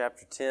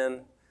Chapter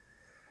 10.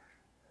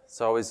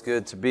 It's always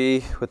good to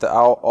be with the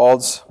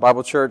Alds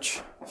Bible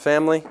Church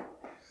family.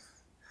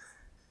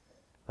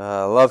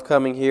 I love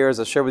coming here. As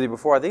I shared with you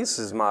before, I think this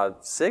is my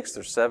 6th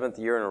or 7th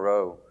year in a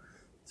row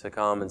to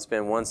come and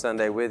spend one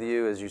Sunday with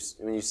you.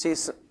 When you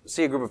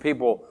see a group of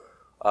people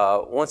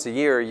once a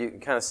year, you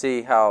kind of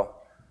see how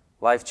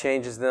life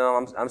changes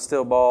them. I'm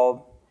still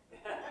bald.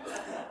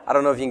 I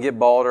don't know if you can get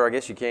balder. I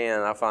guess you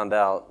can. I'll find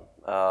out.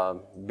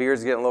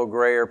 Beard's getting a little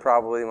grayer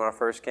probably when I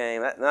first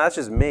came. That's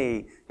just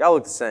me. Y'all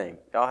look the same.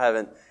 Y'all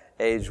haven't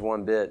aged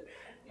one bit.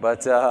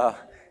 But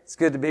it's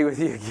good to be with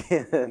you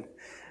again.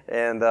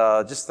 And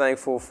just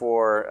thankful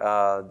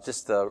for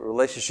just the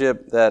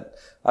relationship that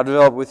I've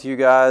developed with you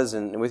guys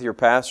and with your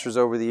pastors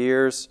over the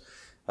years.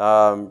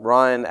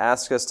 Ryan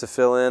asked us to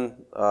fill in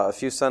a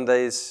few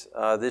Sundays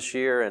this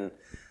year, and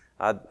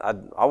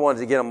I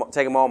wanted to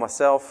take them all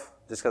myself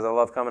just because I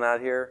love coming out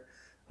here.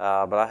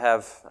 But I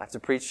have to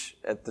preach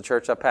at the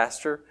church I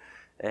pastor,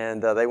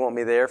 and they want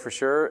me there for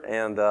sure.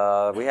 And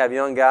we have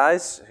young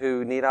guys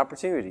who need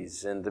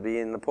opportunities and to be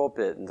in the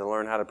pulpit and to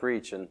learn how to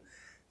preach. And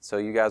so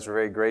you guys were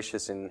very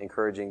gracious and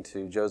encouraging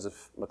to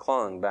Joseph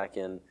McClung back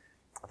in,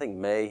 I think,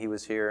 May. He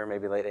was here,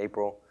 maybe late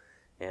April.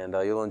 And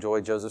you'll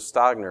enjoy Joseph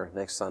Stogner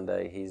next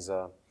Sunday. He's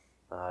a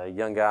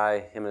young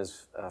guy. Him and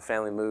his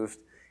family moved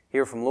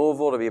here from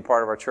Louisville to be a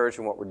part of our church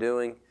and what we're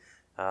doing.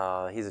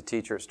 He's a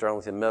teacher at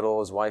Sterlington Middle.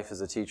 His wife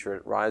is a teacher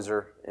at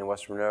Reiser in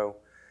West Monroe.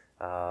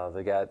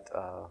 They got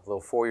a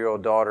little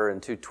 4-year-old daughter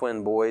and 2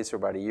 twin boys who are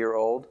about a year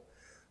old.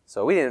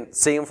 So we didn't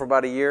see them for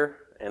about a year,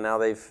 and now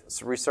they've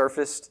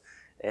resurfaced.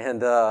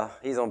 And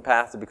he's on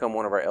path to become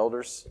one of our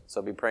elders.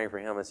 So I'll be praying for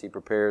him as he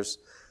prepares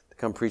to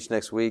come preach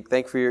next week.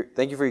 Thank you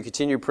for your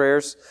continued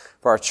prayers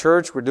for our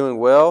church. We're doing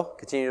well.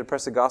 Continue to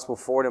press the gospel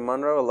forward in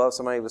Monroe. I love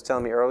somebody was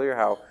telling me earlier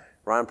how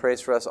Ryan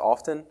prays for us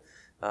often.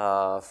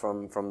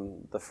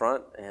 From the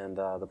front and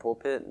the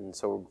pulpit, and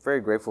so we're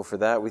very grateful for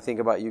that. We think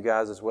about you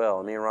guys as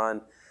well. Me and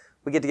Ryan,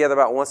 we get together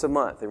about once a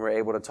month, and we're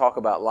able to talk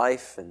about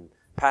life and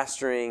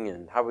pastoring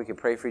and how we can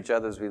pray for each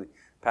other as we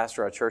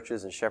pastor our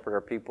churches and shepherd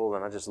our people.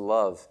 And I just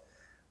love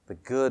the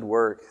good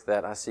work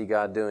that I see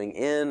God doing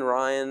in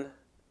Ryan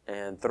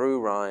and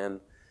through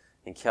Ryan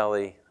and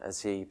Kelly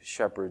as he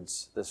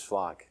shepherds this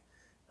flock.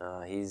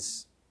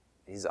 He's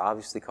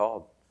obviously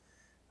called.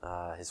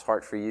 His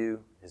heart for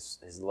you,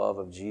 his love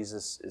of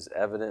Jesus is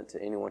evident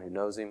to anyone who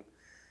knows him.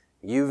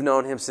 You've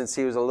known him since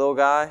he was a little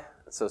guy,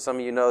 so some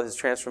of you know his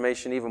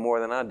transformation even more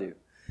than I do.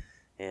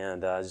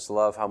 And I just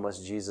love how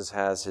much Jesus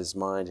has his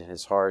mind and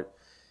his heart.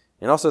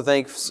 And also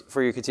thanks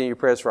for your continued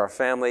prayers for our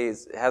family.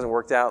 It hasn't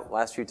worked out the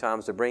last few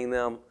times to bring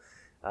them.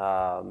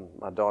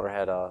 My daughter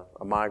had a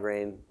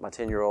migraine, my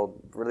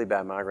 10-year-old, really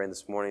bad migraine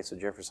this morning, so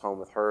Jennifer's home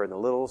with her and the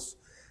littles.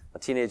 My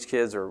teenage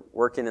kids are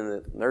working in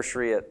the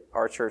nursery at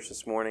our church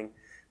this morning.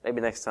 Maybe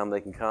next time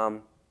they can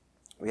come.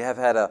 We have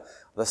had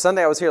the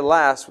Sunday I was here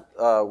last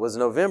was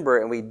November,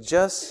 and we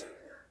just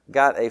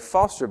got a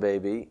foster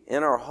baby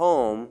in our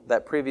home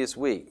that previous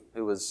week,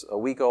 who was a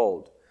week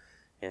old.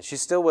 And she's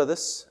still with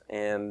us,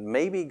 and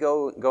maybe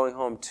going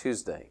home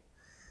Tuesday.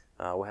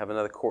 We'll have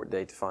another court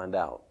date to find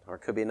out, or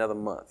it could be another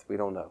month. We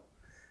don't know.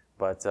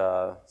 But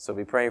so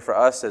be praying for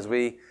us as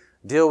we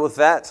deal with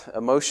that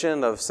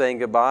emotion of saying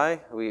goodbye.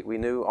 We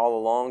knew all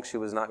along she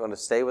was not going to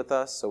stay with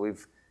us, so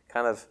we've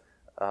kind of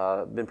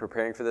been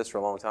preparing for this for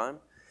a long time.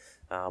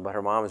 But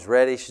her mom is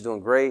ready. She's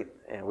doing great.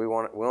 And we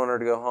want her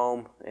to go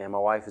home. And my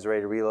wife is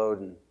ready to reload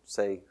and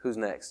say, who's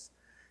next?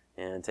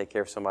 And take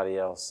care of somebody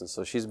else. And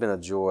so she's been a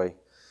joy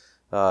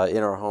in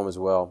our home as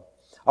well.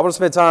 I want to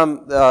spend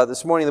time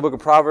this morning in the book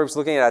of Proverbs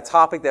looking at a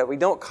topic that we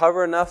don't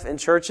cover enough in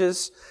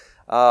churches,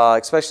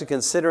 especially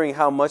considering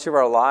how much of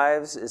our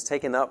lives is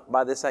taken up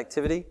by this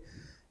activity.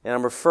 And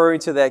I'm referring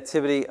to the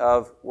activity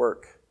of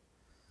work.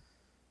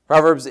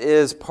 Proverbs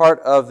is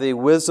part of the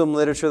wisdom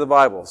literature of the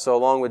Bible. So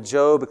along with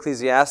Job,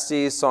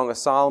 Ecclesiastes, Song of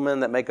Solomon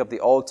that make up the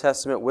Old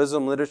Testament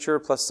wisdom literature,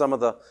 plus some of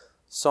the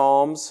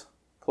Psalms,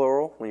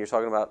 plural, when you're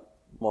talking about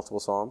multiple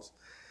Psalms.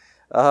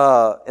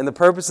 And the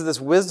purpose of this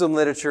wisdom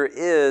literature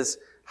is,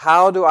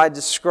 how do I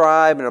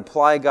describe and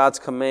apply God's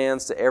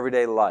commands to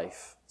everyday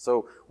life?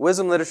 So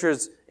wisdom literature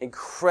is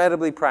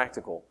incredibly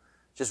practical,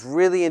 just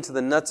really into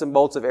the nuts and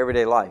bolts of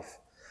everyday life.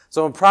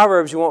 So in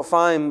Proverbs, you won't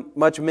find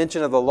much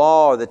mention of the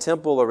law or the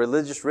temple or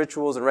religious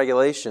rituals and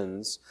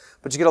regulations,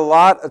 but you get a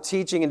lot of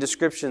teaching and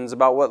descriptions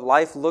about what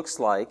life looks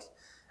like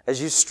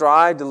as you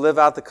strive to live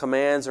out the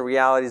commands and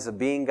realities of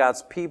being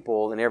God's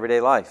people in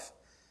everyday life.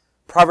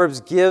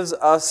 Proverbs gives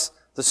us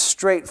the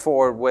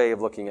straightforward way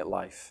of looking at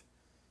life.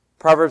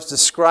 Proverbs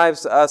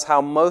describes to us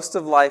how most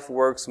of life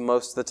works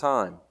most of the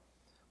time.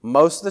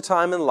 Most of the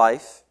time in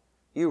life,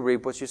 you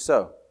reap what you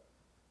sow.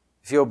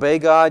 If you obey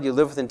God, you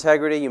live with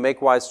integrity, you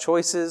make wise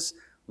choices,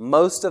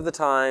 most of the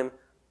time,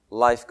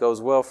 life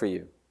goes well for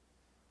you.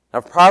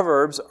 Now,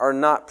 Proverbs are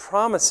not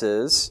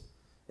promises,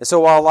 and so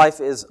while life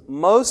is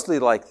mostly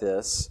like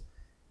this,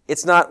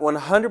 it's not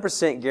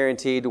 100%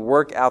 guaranteed to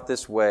work out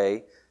this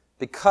way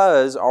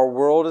because our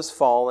world is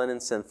fallen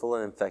and sinful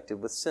and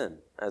infected with sin,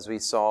 as we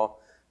saw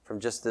from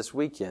just this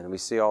weekend, we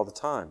see all the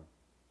time.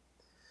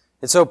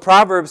 And so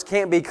Proverbs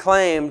can't be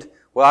claimed,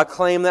 well, I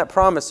claim that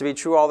promise to be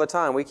true all the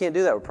time. We can't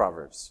do that with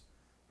Proverbs.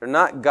 They're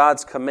not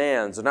God's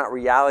commands. They're not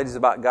realities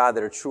about God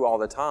that are true all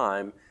the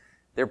time.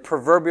 They're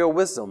proverbial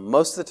wisdom.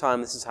 Most of the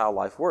time, this is how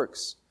life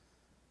works.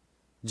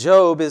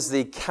 Job is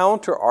the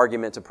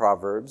counter-argument to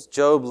Proverbs.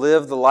 Job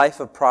lived the life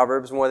of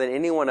Proverbs more than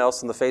anyone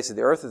else on the face of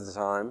the earth at the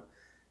time,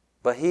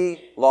 but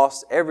he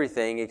lost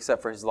everything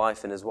except for his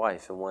life and his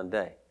wife in one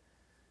day.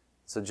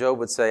 So Job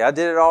would say, I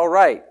did it all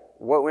right.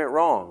 What went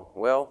wrong?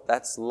 Well,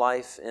 that's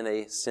life in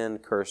a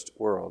sin-cursed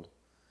world.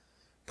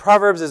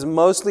 Proverbs is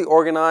mostly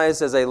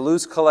organized as a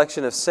loose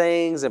collection of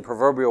sayings and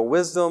proverbial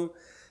wisdom.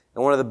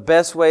 And one of the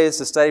best ways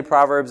to study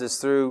Proverbs is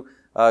through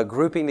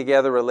grouping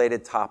together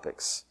related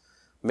topics.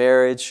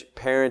 Marriage,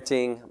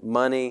 parenting,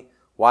 money,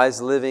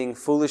 wise living,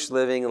 foolish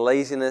living,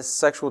 laziness,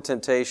 sexual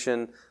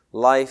temptation,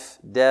 life,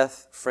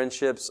 death,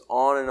 friendships,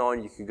 on and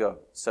on you could go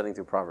studying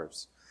through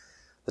Proverbs.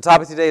 The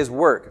topic today is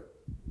work.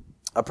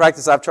 A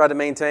practice I've tried to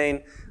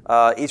maintain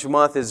each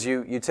month is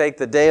you take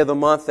the day of the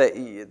month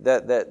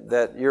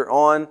that you're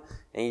on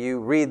and you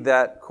read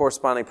that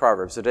corresponding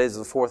Proverbs. So today's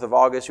the 4th of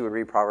August, you would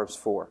read Proverbs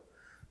 4.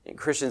 And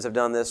Christians have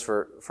done this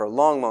for a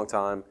long, long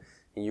time.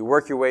 And you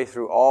work your way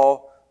through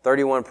all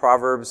 31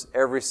 Proverbs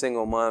every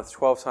single month,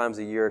 12 times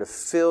a year, to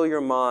fill your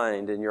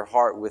mind and your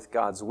heart with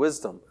God's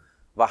wisdom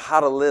about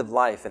how to live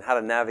life and how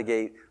to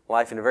navigate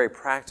life in a very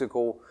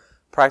practical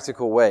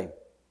way.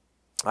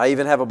 I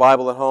even have a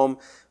Bible at home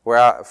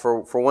where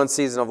for one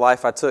season of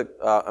life I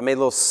made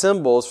little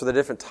symbols for the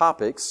different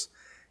topics.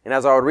 And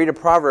as I would read a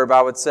proverb,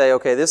 I would say,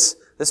 okay, this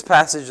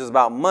passage is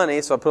about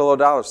money, so I put a little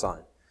dollar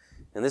sign.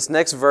 And this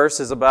next verse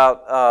is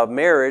about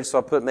marriage, so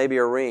I put maybe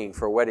a ring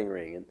for a wedding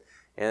ring.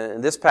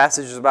 And this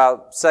passage is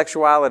about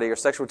sexuality or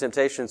sexual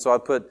temptation, so I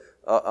put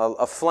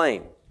a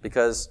flame,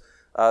 because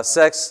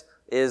sex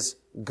is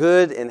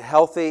good and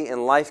healthy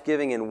and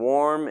life-giving and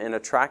warm and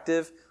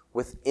attractive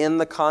within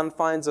the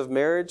confines of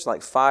marriage,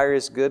 like fire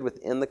is good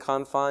within the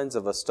confines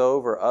of a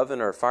stove or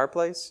oven or a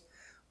fireplace.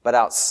 But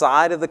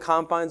outside of the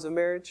confines of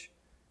marriage,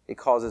 it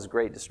causes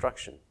great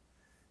destruction.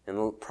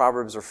 And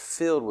Proverbs are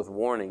filled with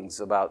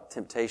warnings about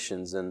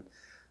temptations and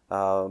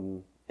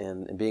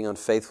being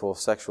unfaithful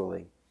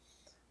sexually.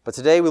 But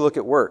today we look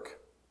at work.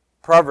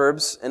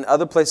 Proverbs and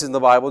other places in the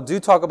Bible do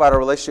talk about our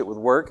relationship with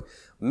work,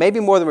 maybe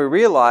more than we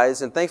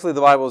realize, and thankfully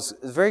the Bible is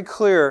very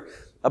clear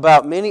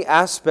about many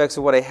aspects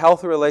of what a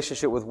healthy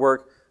relationship with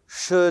work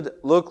should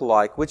look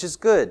like, which is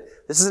good.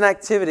 This is an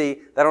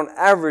activity that on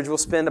average we'll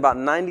spend about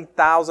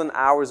 90,000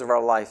 hours of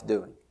our life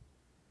doing.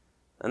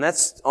 And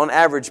that's on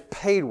average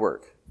paid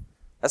work.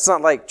 That's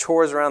not like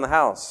chores around the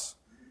house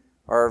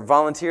or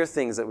volunteer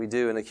things that we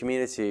do in a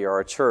community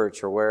or a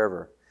church or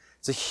wherever.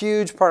 It's a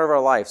huge part of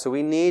our life. So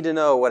we need to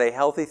know what a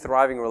healthy,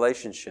 thriving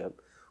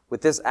relationship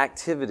with this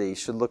activity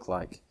should look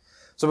like.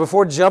 So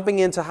before jumping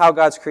into how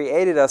God's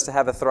created us to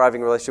have a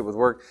thriving relationship with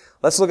work,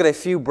 let's look at a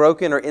few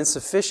broken or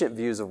insufficient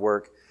views of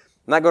work.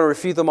 I'm not going to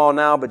refute them all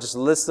now, but just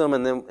list them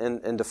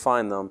and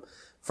define them.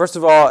 First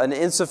of all, an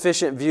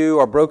insufficient view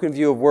or broken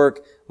view of work: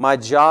 my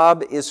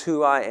job is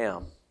who I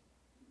am.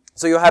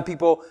 So you'll have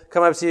people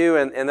come up to you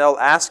and they'll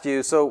ask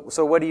you, so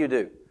what do you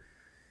do?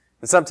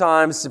 And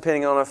sometimes,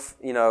 depending on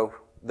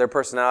their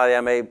personality,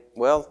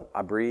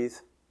 I breathe,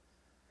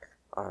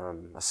 I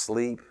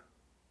sleep,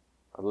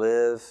 I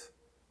live.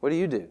 What do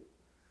you do?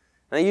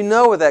 Now you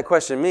know what that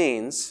question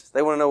means.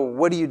 They want to know,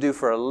 what do you do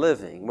for a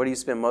living? What do you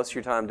spend most of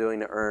your time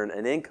doing to earn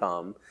an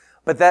income?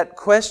 But that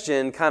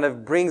question kind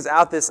of brings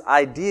out this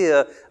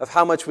idea of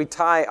how much we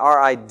tie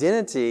our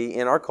identity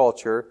in our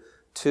culture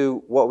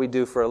to what we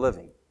do for a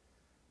living.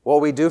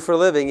 What we do for a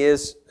living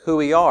is who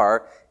we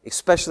are,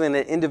 especially in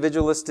an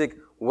individualistic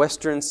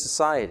Western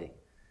society.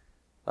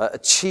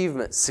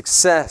 Achievement,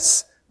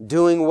 success,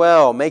 doing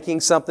well,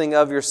 making something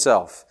of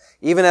yourself.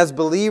 Even as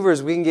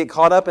believers, we can get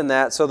caught up in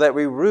that so that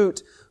we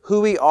root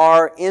who we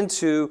are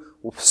into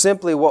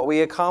simply what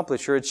we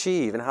accomplish or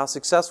achieve and how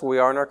successful we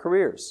are in our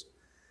careers.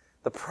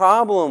 The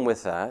problem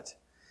with that,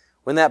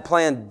 when that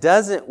plan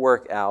doesn't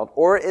work out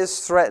or is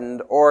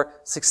threatened or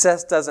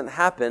success doesn't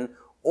happen,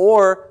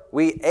 or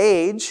we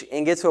age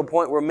and get to a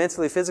point where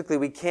mentally, physically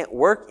we can't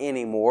work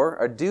anymore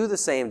or do the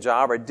same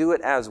job or do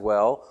it as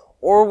well,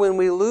 or when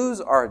we lose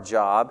our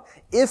job,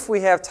 if we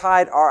have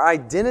tied our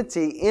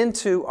identity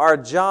into our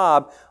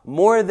job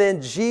more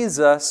than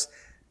Jesus,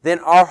 then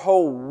our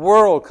whole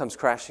world comes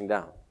crashing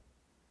down.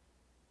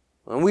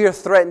 And we are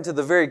threatened to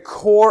the very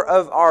core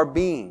of our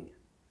being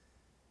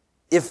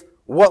if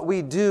what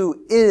we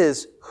do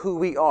is who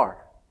we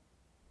are.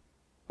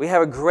 We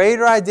have a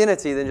greater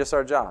identity than just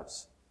our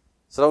jobs.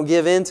 So don't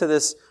give in to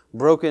this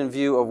broken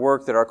view of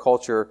work that our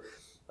culture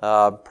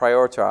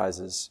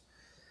prioritizes.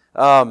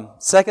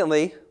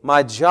 Secondly,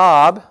 my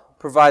job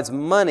provides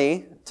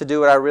money to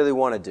do what I really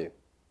want to do.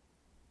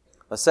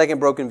 A second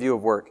broken view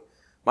of work.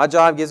 My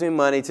job gives me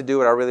money to do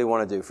what I really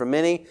want to do. For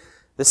many,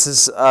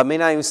 this may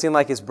not even seem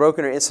like it's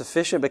broken or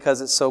insufficient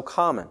because it's so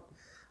common.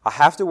 I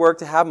have to work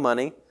to have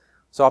money,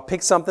 so I'll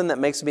pick something that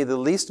makes me the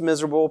least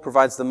miserable,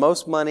 provides the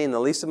most money in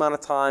the least amount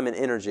of time and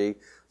energy,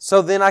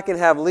 so then I can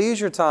have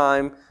leisure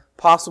time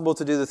possible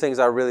to do the things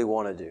I really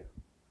want to do.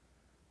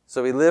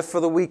 So we live for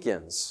the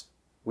weekends.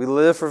 We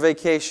live for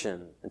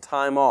vacation and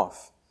time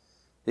off.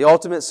 The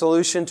ultimate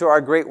solution to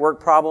our great work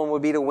problem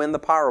would be to win the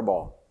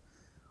Powerball,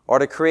 or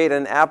to create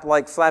an app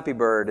like Flappy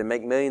Bird and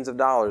make millions of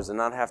dollars and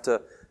not have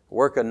to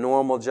work a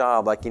normal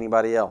job like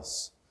anybody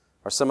else,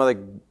 or some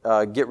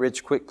other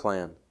get-rich-quick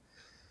plan.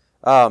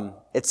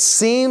 It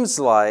seems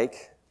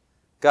like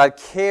God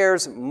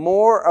cares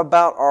more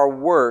about our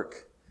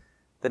work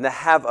than to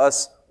have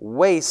us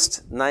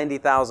waste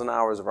 90,000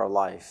 hours of our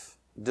life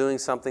doing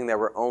something that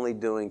we're only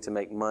doing to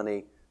make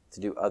money to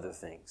do other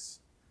things.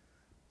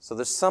 So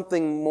there's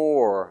something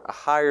more, a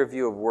higher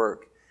view of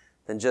work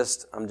than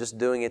just, I'm just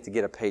doing it to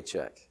get a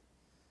paycheck.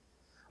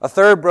 A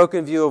third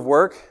broken view of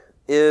work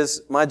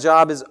is my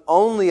job is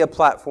only a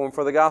platform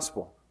for the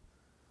gospel.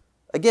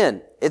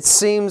 Again, it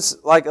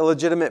seems like a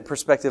legitimate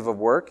perspective of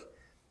work,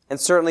 and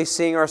certainly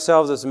seeing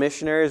ourselves as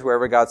missionaries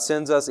wherever God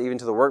sends us, even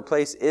to the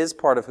workplace, is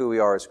part of who we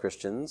are as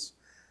Christians.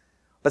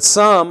 But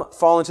some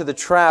fall into the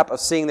trap of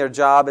seeing their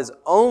job as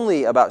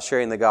only about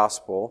sharing the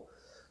gospel.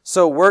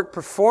 So work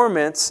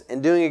performance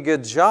and doing a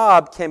good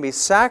job can be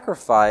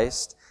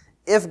sacrificed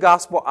if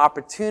gospel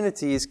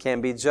opportunities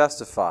can be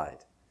justified.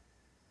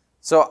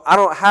 So I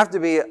don't have to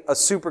be a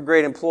super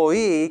great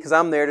employee because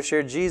I'm there to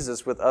share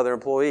Jesus with other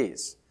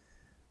employees.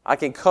 I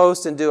can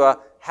coast and do a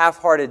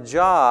half-hearted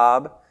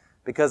job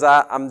because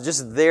I'm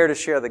just there to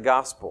share the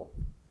gospel.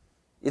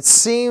 It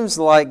seems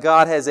like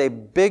God has a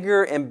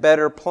bigger and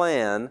better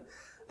plan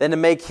than to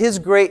make His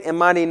great and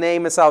mighty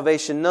name and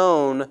salvation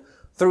known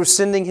through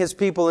sending His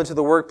people into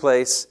the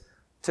workplace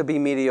to be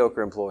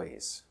mediocre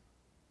employees.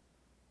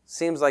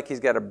 Seems like He's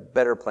got a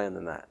better plan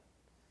than that.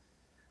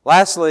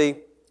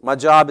 Lastly, my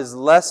job is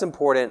less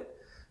important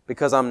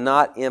because I'm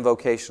not in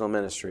vocational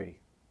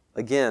ministry.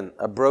 Again,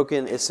 a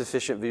broken,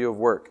 insufficient view of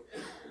work.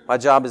 My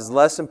job is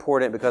less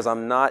important because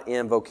I'm not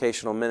in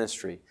vocational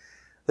ministry.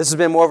 This has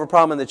been more of a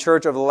problem in the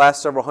church over the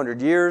last several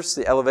hundred years,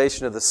 the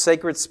elevation of the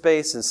sacred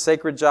space and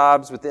sacred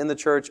jobs within the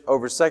church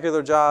over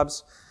secular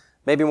jobs.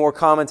 Maybe more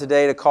common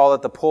today to call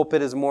it the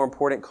pulpit is a more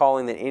important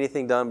calling than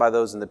anything done by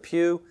those in the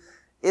pew.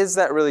 Is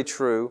that really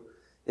true?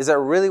 Is that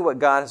really what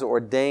God has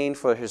ordained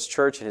for His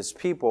church and His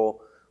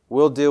people?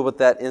 We'll deal with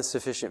that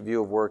insufficient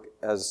view of work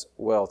as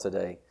well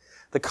today.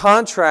 The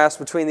contrast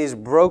between these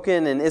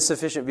broken and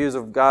insufficient views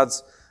of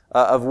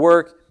of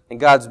work and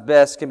God's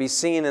best can be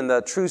seen in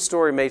the true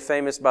story made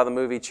famous by the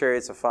movie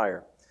Chariots of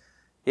Fire.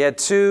 You had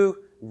two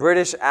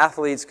British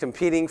athletes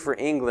competing for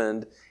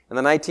England in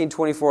the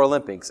 1924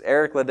 Olympics,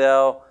 Eric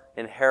Liddell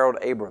and Harold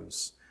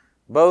Abrams.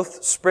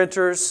 Both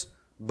sprinters,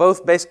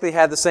 both basically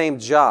had the same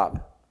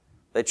job.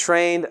 They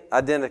trained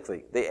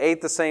identically. They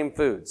ate the same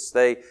foods.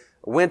 They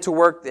went to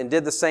work and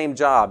did the same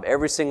job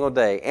every single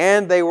day.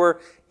 And they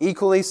were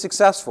equally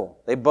successful.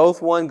 They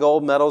both won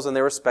gold medals in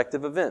their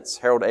respective events.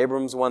 Harold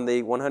Abrams won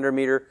the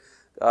 100-meter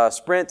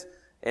sprint,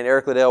 and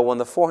Eric Liddell won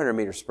the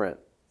 400-meter sprint.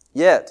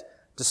 Yet,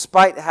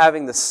 despite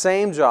having the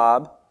same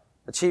job,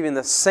 achieving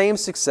the same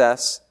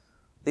success,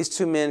 these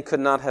two men could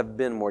not have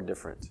been more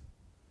different.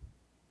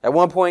 At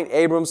one point,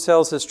 Abrams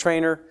tells his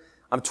trainer,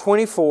 "I'm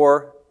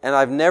 24 and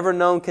I've never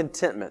known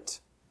contentment.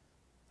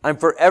 I'm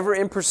forever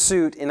in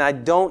pursuit and I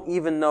don't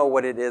even know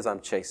what it is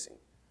I'm chasing."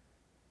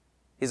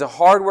 He's a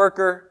hard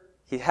worker.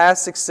 He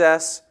has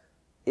success.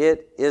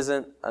 It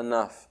isn't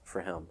enough for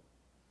him.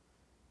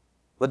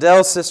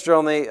 Liddell's sister,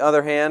 on the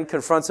other hand,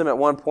 confronts him at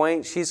one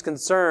point. She's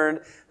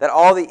concerned that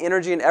all the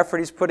energy and effort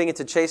he's putting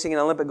into chasing an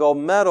Olympic gold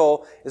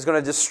medal is going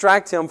to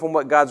distract him from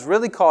what God's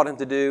really called him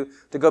to do,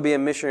 to go be a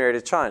missionary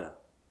to China.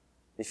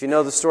 If you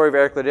know the story of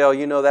Eric Liddell,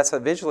 you know that's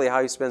eventually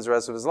how he spends the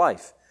rest of his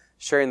life,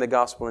 sharing the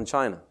gospel in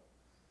China.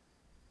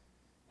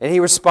 And he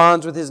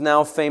responds with his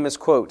now famous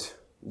quote,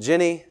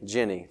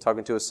 Jenny,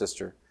 talking to his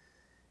sister,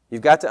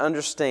 "You've got to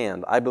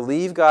understand, I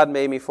believe God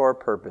made me for a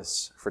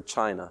purpose, for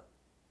China.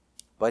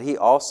 But He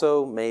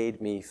also made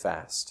me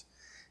fast.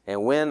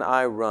 And when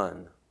I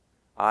run,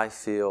 I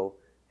feel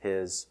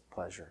His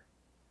pleasure."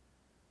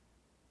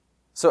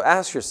 So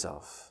ask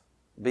yourself,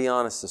 be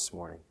honest this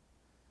morning.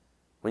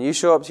 When you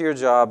show up to your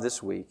job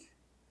this week,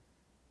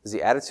 is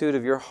the attitude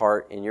of your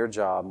heart in your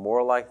job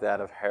more like that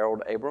of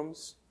Harold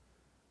Abrams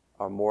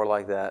or more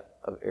like that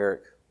of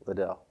Eric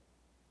Liddell?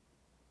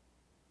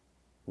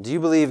 Do you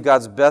believe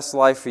God's best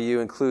life for you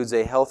includes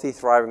a healthy,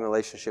 thriving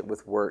relationship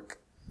with work?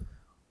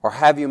 Or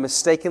have you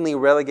mistakenly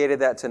relegated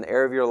that to an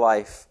area of your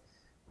life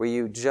where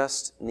you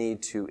just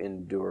need to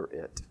endure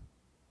it?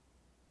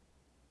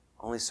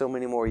 Only so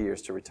many more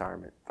years to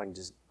retirement, if I can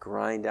just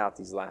grind out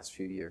these last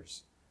few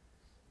years.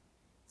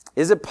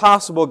 Is it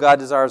possible God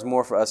desires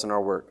more for us in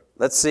our work?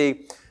 Let's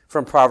see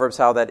from Proverbs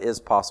how that is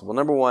possible.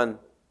 Number one,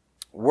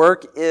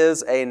 work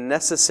is a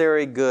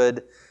necessary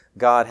good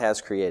God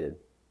has created.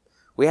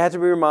 We have to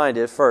be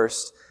reminded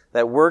first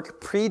that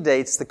work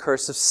predates the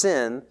curse of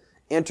sin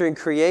entering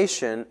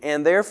creation,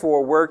 and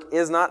therefore work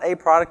is not a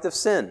product of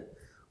sin.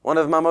 One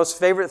of my most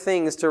favorite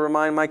things to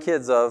remind my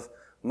kids of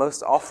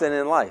most often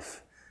in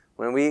life.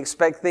 When we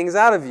expect things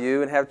out of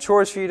you and have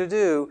chores for you to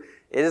do,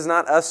 It is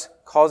not us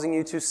causing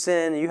you to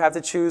sin. You have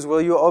to choose,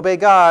 will you obey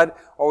God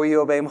or will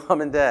you obey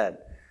mom and dad?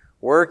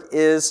 Work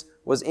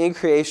was in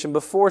creation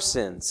before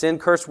sin. Sin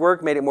cursed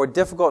work, made it more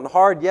difficult and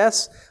hard,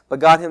 yes, but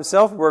God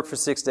Himself worked for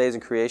 6 days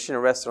in creation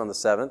and rested on the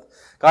seventh.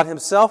 God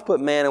Himself put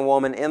man and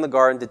woman in the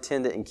garden to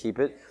tend it and keep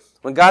it.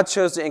 When God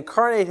chose to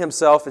incarnate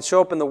Himself and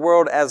show up in the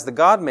world as the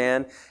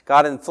God-man,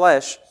 God in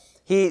flesh,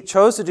 He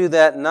chose to do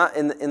that not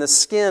in the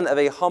skin of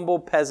a humble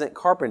peasant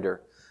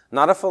carpenter.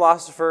 Not a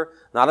philosopher,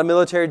 not a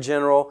military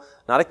general,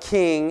 not a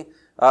king,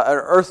 an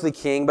earthly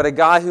king, but a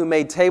guy who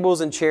made tables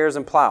and chairs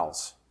and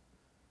plows.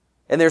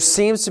 And there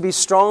seems to be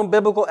strong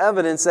biblical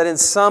evidence that in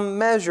some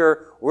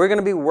measure, we're going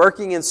to be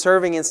working and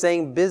serving and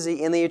staying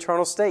busy in the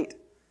eternal state.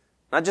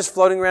 Not just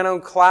floating around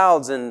on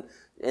clouds and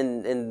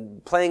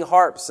playing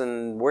harps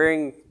and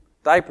wearing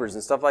diapers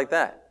and stuff like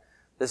that.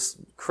 This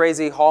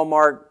crazy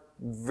Hallmark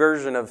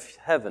version of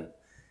heaven.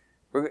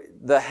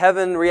 The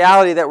heaven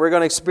reality that we're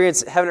going to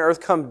experience, heaven and earth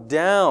come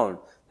down.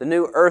 The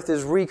new earth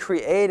is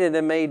recreated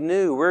and made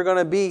new. We're going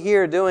to be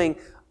here doing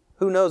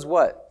who knows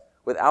what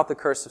without the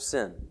curse of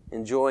sin,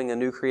 enjoying a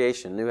new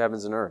creation, new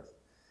heavens and earth.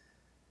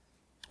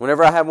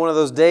 Whenever I have one of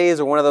those days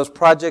or one of those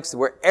projects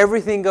where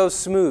everything goes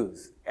smooth,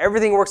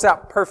 everything works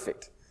out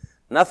perfect,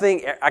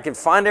 nothing, I can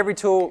find every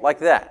tool like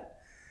that.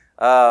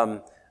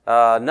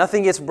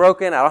 Nothing gets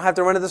broken. I don't have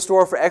to run to the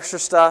store for extra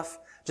stuff.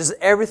 Just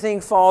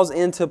everything falls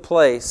into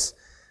place.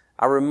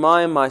 I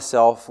remind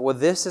myself, well,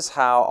 this is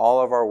how all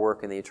of our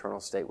work in the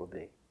eternal state will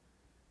be.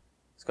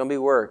 It's going to be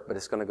work, but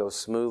it's going to go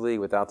smoothly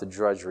without the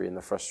drudgery and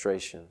the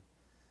frustration.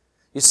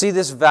 You see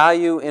this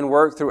value in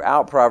work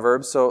throughout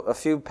Proverbs. So a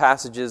few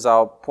passages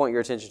I'll point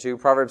your attention to.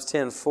 Proverbs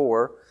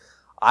 10:4,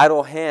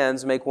 idle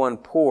hands make one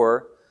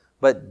poor,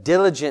 but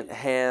diligent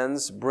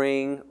hands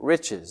bring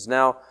riches.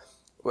 Now,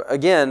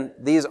 again,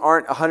 these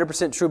aren't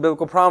 100% true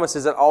biblical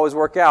promises that always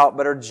work out,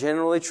 but are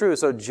generally true.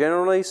 So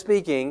generally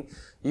speaking,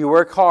 you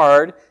work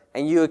hard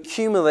and you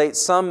accumulate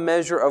some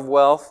measure of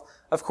wealth.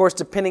 Of course,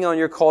 depending on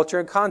your culture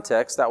and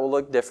context, that will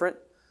look different.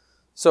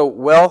 So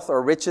wealth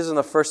or riches in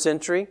the first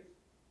century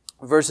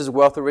versus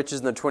wealth or riches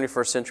in the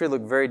 21st century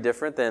look very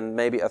different than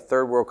maybe a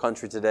third world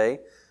country today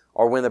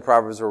or when the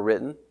Proverbs were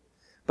written.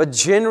 But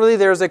generally,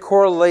 there's a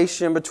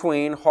correlation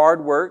between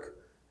hard work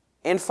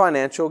and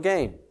financial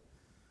gain.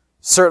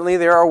 Certainly,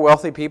 there are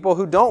wealthy people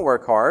who don't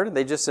work hard.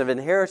 They just have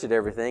inherited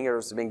everything.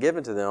 It's been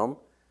given to them.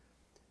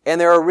 And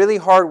there are really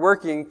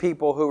hard-working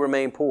people who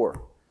remain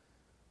poor.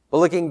 But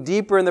looking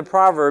deeper in the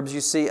Proverbs,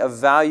 you see a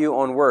value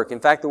on work.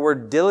 In fact, the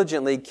word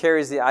diligently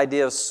carries the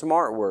idea of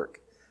smart work.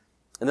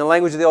 In the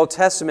language of the Old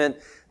Testament,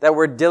 that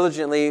word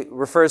diligently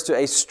refers to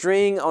a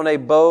string on a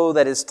bow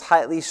that is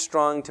tightly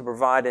strung to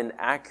provide an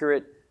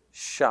accurate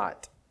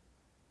shot.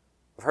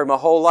 I've heard my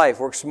whole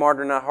life, work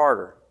smarter, not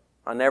harder.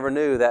 I never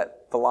knew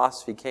that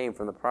philosophy came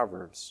from the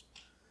Proverbs.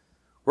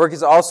 Work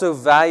is also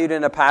valued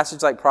in a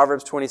passage like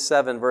Proverbs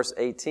 27, verse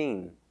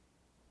 18.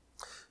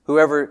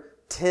 Whoever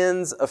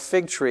tends a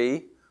fig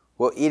tree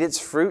will eat its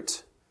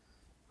fruit.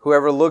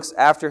 Whoever looks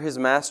after his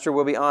master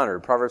will be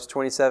honored. Proverbs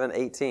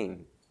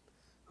 27:18.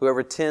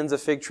 Whoever tends a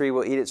fig tree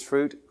will eat its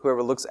fruit.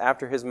 Whoever looks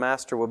after his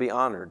master will be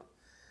honored.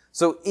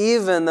 So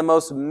even the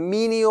most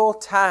menial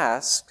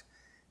task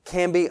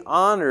can be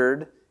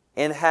honored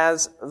and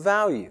has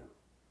value.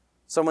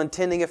 Someone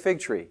tending a fig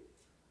tree.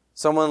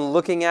 Someone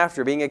looking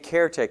after, being a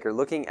caretaker,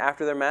 looking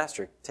after their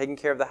master, taking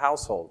care of the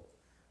household,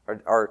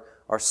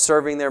 or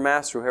serving their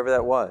master, whoever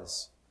that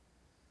was.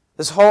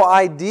 This whole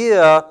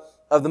idea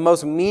of the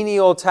most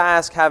menial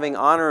task having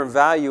honor and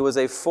value was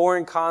a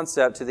foreign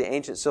concept to the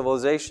ancient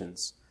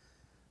civilizations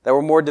that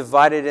were more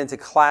divided into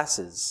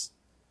classes.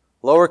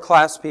 Lower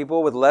class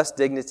people with less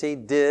dignity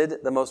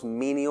did the most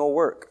menial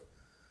work.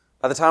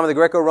 By the time of the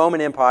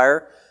Greco-Roman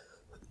Empire,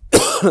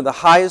 the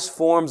highest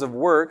forms of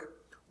work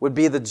would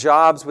be the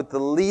jobs with the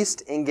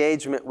least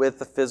engagement with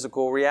the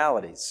physical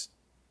realities.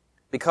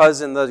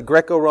 Because in the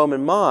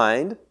Greco-Roman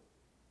mind,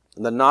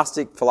 the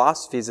Gnostic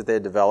philosophies that they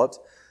had developed,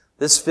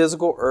 this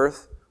physical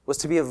earth was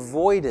to be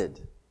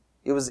avoided.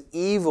 It was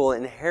evil,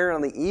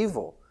 inherently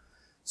evil.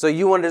 So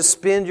you wanted to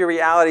spend your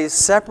realities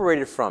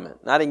separated from it,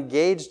 not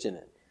engaged in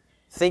it,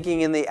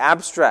 thinking in the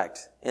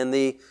abstract, in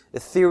the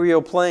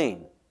ethereal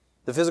plane.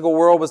 The physical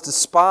world was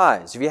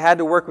despised. If you had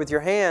to work with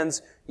your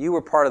hands, you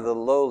were part of the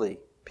lowly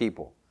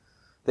people.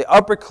 The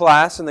upper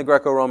class in the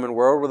Greco-Roman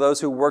world were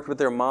those who worked with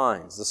their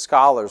minds, the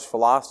scholars,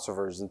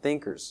 philosophers, and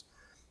thinkers.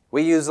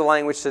 We use the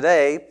language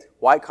today,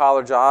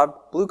 white-collar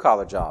job,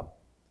 blue-collar job.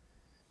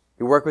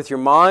 You work with your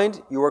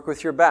mind, you work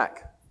with your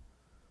back.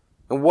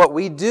 And what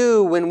we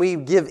do when we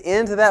give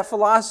in to that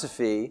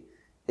philosophy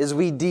is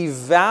we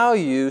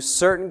devalue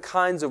certain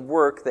kinds of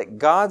work that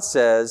God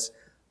says,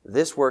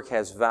 this work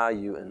has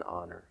value and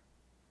honor.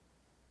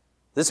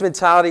 This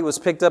mentality was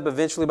picked up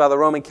eventually by the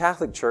Roman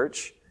Catholic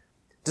Church.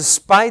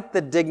 Despite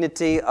the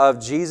dignity of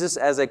Jesus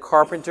as a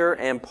carpenter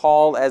and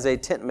Paul as a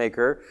tent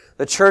maker,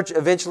 the church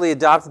eventually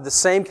adopted the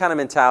same kind of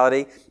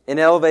mentality in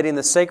elevating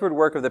the sacred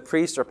work of the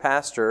priest or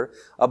pastor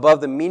above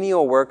the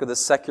menial work of the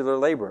secular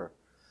laborer.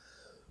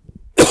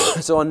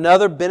 So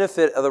another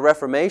benefit of the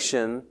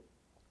Reformation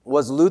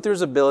was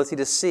Luther's ability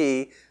to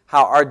see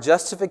how our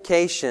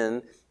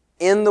justification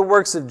in the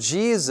works of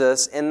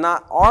Jesus and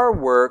not our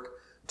work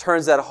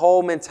turns that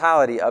whole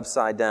mentality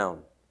upside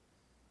down.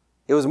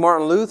 It was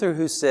Martin Luther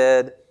who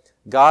said,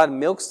 God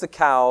milks the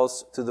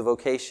cows through the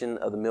vocation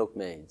of the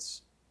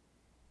milkmaids.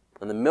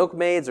 When the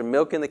milkmaids are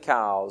milking the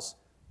cows,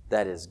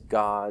 that is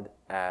God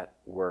at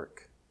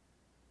work.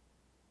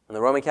 And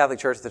the Roman Catholic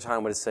Church at the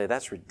time would say,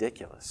 that's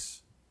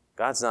ridiculous.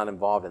 God's not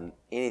involved in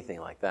anything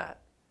like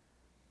that.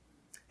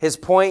 His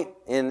point,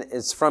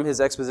 is from his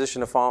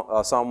exposition of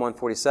Psalm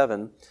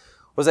 147,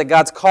 was that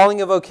God's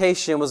calling of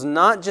vocation was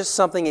not just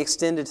something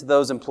extended to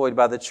those employed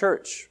by the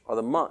church or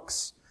the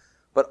monks,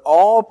 but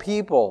all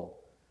people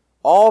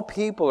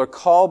are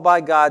called by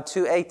God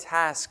to a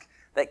task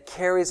that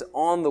carries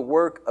on the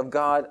work of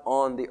God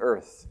on the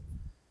earth.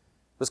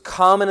 It was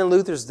common in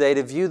Luther's day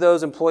to view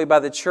those employed by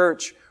the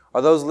church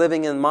or those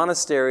living in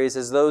monasteries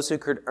as those who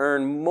could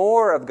earn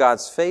more of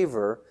God's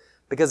favor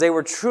because they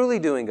were truly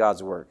doing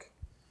God's work.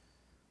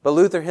 But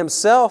Luther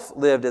himself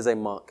lived as a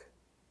monk.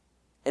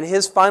 And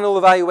his final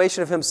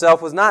evaluation of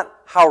himself was not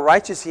how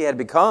righteous he had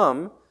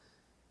become,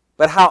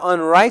 but how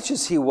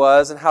unrighteous he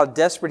was and how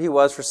desperate he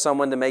was for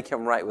someone to make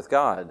him right with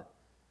God.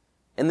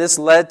 And this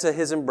led to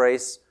his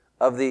embrace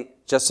of the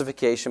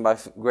justification by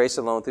grace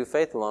alone through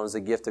faith alone as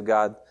a gift of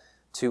God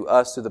to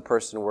us through the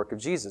person and work of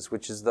Jesus,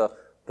 which is the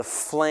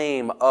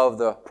flame of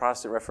the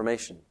Protestant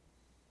Reformation.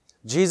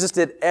 Jesus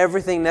did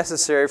everything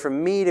necessary for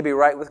me to be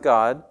right with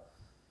God,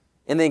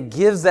 and then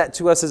gives that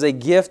to us as a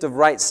gift of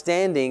right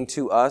standing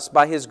to us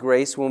by His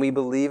grace when we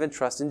believe and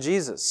trust in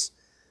Jesus.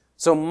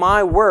 So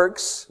my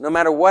works, no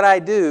matter what I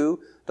do,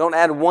 don't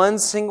add one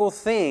single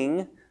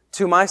thing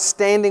to my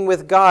standing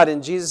with God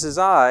in Jesus'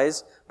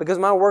 eyes, because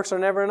my works are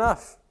never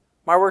enough.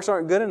 My works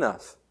aren't good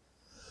enough.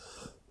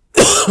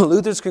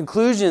 Luther's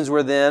conclusions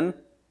were then,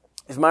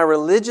 if my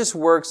religious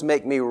works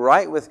make me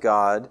right with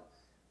God,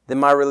 then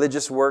my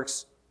religious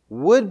works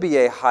would be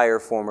a higher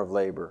form of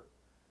labor.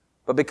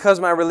 But because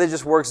my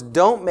religious works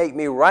don't make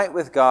me right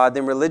with God,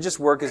 then religious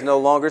work is no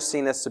longer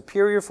seen as a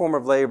superior form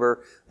of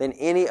labor than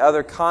any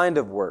other kind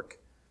of work.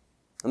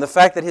 And the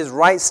fact that his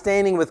right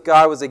standing with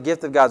God was a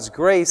gift of God's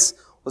grace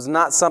was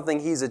not something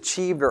he's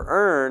achieved or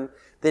earned,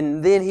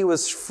 then he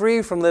was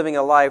free from living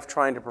a life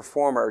trying to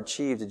perform or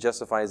achieve to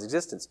justify his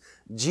existence.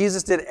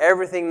 Jesus did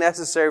everything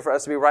necessary for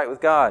us to be right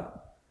with God.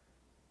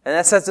 And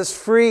that sets us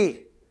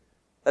free.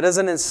 That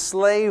doesn't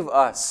enslave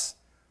us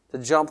to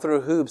jump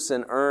through hoops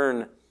and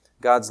earn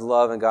God's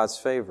love and God's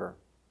favor.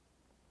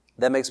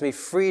 That makes me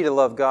free to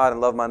love God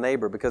and love my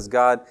neighbor because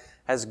God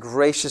has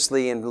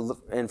graciously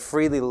and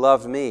freely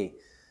loved me.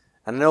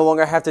 And I no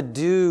longer have to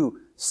do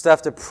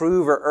stuff to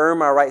prove or earn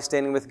my right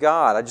standing with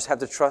God. I just have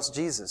to trust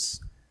Jesus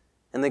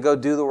and then go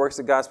do the works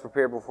that God's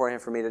prepared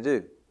beforehand for me to do.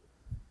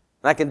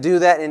 And I can do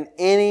that in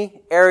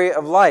any area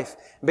of life.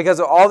 Because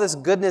of all this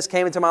goodness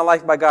came into my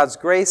life by God's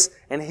grace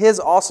and His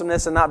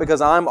awesomeness, and not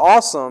because I'm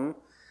awesome,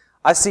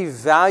 I see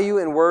value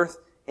and worth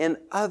in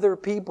other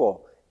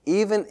people,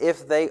 even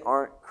if they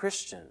aren't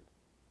Christian.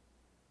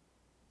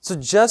 So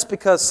just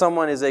because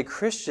someone is a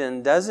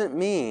Christian doesn't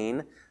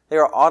mean they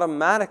are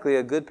automatically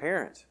a good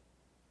parent,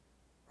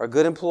 or a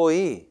good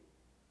employee,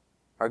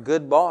 or a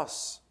good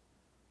boss,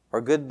 or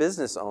a good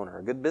business owner,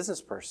 a good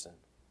business person.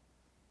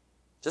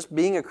 Just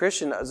being a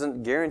Christian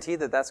doesn't guarantee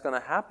that that's going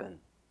to happen.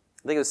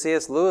 I think it was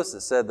C.S. Lewis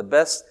that said the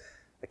best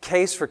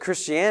case for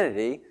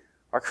Christianity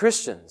are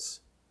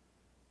Christians.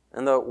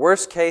 And the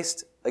worst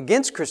case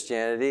against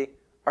Christianity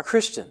are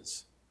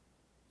Christians.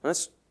 And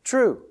that's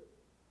true.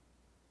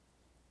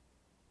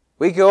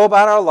 We can then go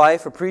about our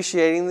life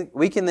appreciating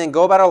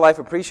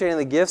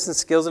the gifts and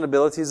skills and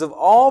abilities of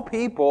all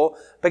people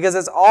because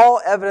it's all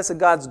evidence of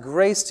God's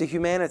grace to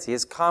humanity,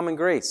 His common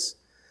grace.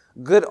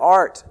 Good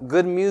art,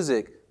 good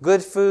music,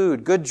 good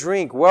food, good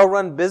drink,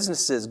 well-run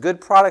businesses, good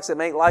products that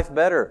make life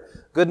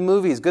better, good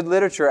movies, good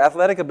literature,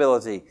 athletic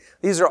ability.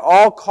 These are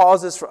all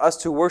causes for us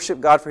to worship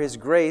God for His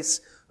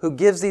grace, who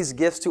gives these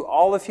gifts to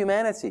all of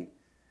humanity.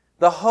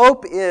 The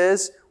hope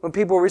is when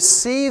people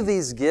receive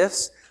these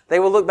gifts, they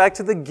will look back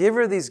to the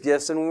giver of these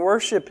gifts and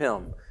worship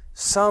Him.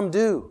 Some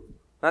do.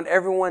 Not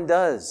everyone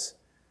does.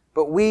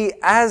 But we,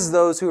 as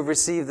those who have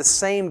received the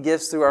same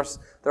gifts through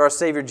our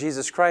Savior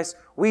Jesus Christ,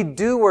 we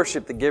do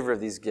worship the giver of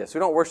these gifts. We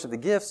don't worship the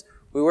gifts,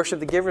 we worship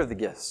the giver of the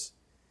gifts.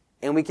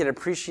 And we can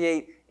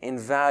appreciate and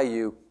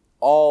value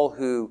all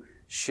who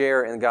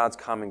share in God's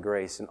common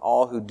grace and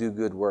all who do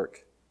good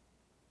work.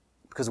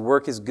 Because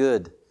work is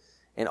good,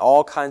 and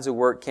all kinds of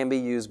work can be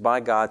used by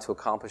God to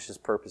accomplish His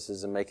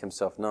purposes and make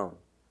Himself known.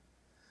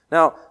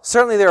 Now,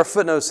 certainly there are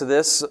footnotes to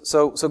this,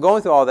 so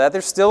going through all that,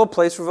 there's still a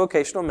place for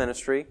vocational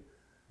ministry.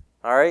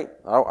 All right?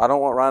 I don't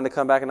want Ryan to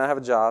come back and not have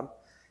a job.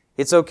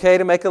 It's okay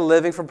to make a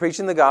living from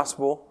preaching the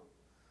gospel.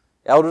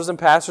 Elders and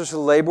pastors who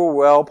labor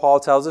well, Paul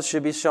tells us,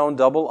 should be shown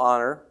double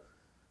honor.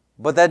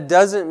 But that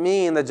doesn't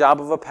mean the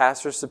job of a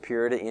pastor is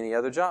superior to any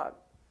other job.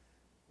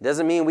 It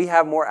doesn't mean we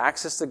have more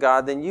access to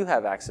God than you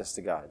have access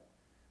to God.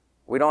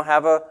 We don't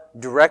have a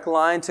direct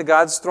line to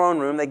God's throne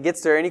room that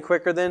gets there any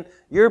quicker than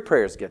your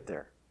prayers get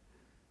there.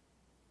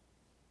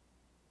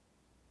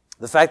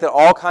 The fact that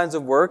all kinds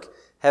of work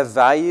have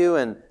value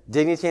and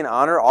dignity and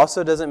honor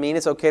also doesn't mean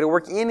it's okay to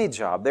work any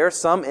job. There are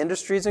some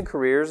industries and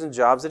careers and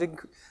jobs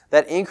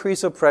that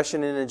increase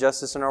oppression and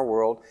injustice in our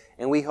world,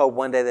 and we hope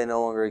one day they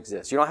no longer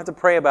exist. You don't have to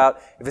pray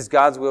about if it's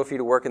God's will for you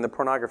to work in the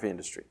pornography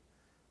industry.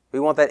 We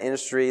want that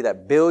industry,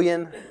 that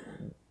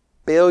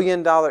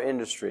billion-dollar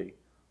industry,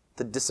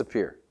 to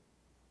disappear.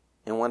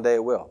 And one day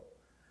it will.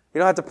 You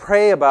don't have to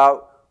pray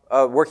about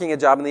working a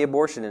job in the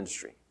abortion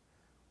industry.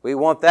 We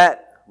want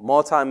that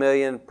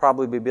multi-million,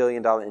 probably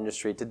billion-dollar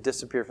industry to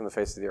disappear from the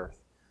face of the earth.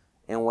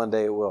 And one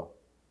day it will.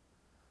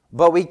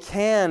 But we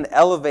can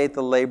elevate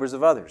the labors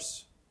of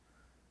others.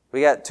 We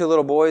got 2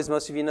 little boys,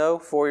 most of you know,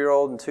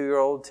 4-year-old and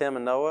 2-year-old, Tim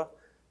and Noah.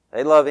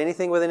 They love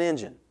anything with an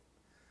engine.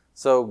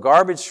 So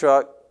garbage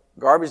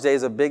day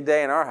is a big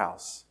day in our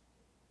house.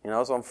 You know,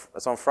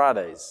 it's on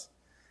Fridays.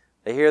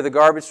 They hear the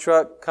garbage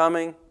truck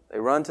coming, they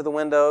run to the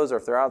windows, or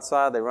if they're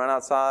outside, they run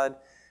outside.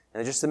 And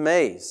they're just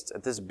amazed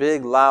at this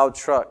big, loud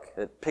truck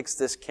that picks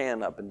this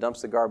can up and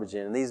dumps the garbage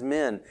in. And these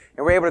men,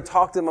 and we're able to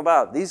talk to them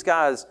about, these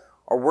guys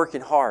are working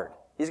hard.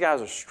 These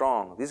guys are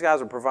strong. These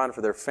guys are providing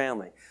for their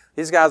family.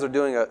 These guys are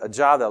doing a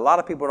job that a lot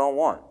of people don't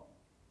want.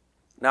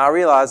 Now, I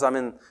realize I'm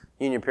in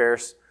Union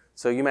Parish,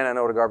 so you may not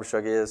know what a garbage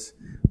truck is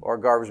or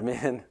garbage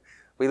men.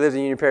 We lived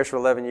in Union Parish for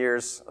 11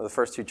 years, the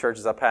first 2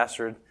 churches I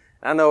pastored. And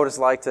I know what it's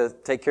like to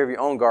take care of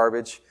your own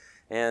garbage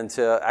and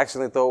to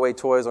actually throw away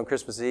toys on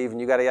Christmas Eve,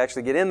 and you got to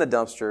actually get in the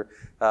dumpster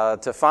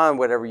to find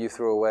whatever you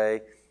threw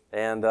away.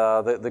 And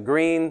the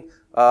green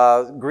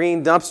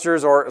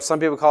dumpsters, or some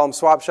people call them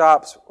swap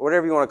shops,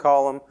 whatever you want to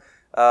call them.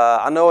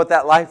 I know what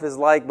that life is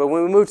like, but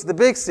when we move to the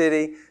big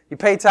city, you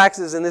pay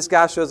taxes, and this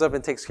guy shows up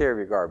and takes care of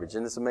your garbage,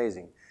 and it's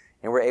amazing.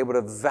 And we're able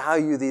to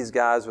value these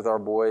guys with our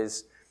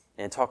boys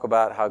and talk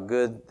about how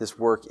good this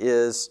work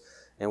is,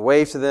 and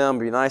wave to them,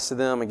 be nice to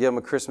them, and give them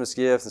a Christmas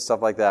gift and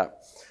stuff like that.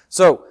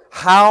 So,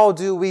 how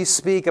do we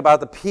speak about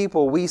the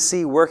people we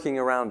see working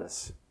around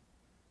us?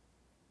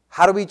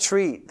 How do we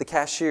treat the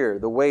cashier,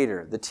 the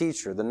waiter, the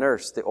teacher, the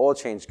nurse, the oil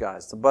change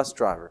guys, the bus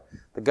driver,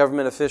 the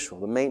government official,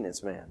 the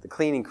maintenance man, the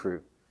cleaning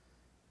crew?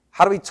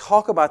 How do we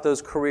talk about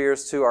those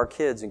careers to our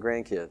kids and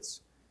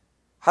grandkids?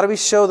 How do we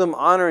show them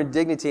honor and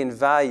dignity and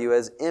value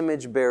as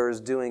image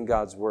bearers doing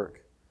God's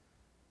work?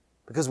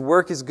 Because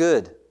work is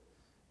good.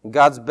 And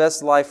God's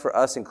best life for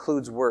us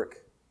includes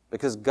work.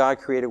 Because God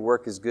created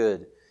work is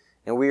good.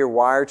 And we are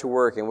wired to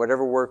work, and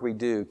whatever work we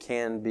do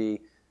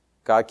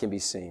God can be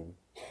seen.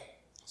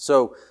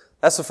 So,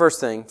 that's the first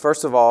thing.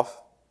 First of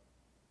all,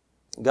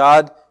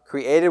 God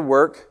created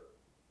work.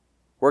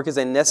 Work is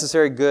a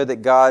necessary good that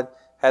God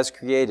has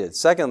created.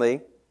 Secondly,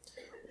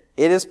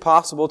 it is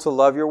possible to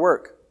love your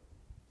work.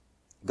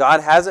 God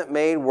hasn't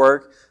made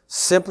work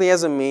simply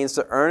as a means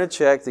to earn a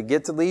check, to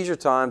get to leisure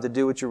time, to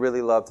do what you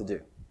really love to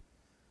do.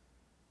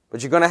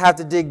 But you're going to have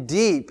to dig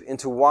deep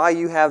into why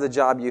you have the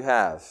job you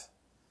have.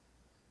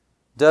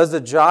 Does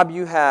the job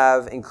you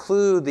have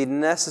include the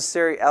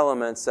necessary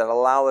elements that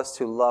allow us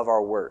to love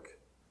our work?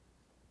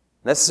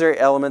 Necessary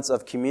elements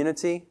of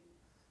community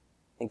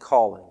and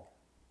calling.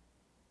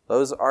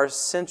 Those are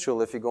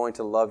essential if you're going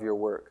to love your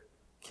work.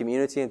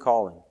 Community and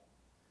calling.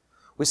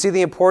 We see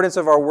the importance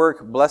of our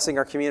work blessing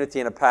our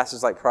community in a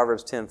passage like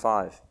Proverbs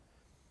 10:5.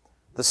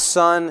 The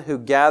son who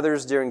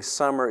gathers during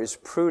summer is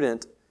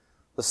prudent.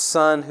 The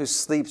son who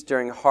sleeps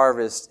during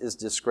harvest is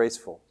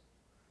disgraceful.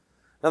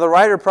 Now, the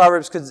writer of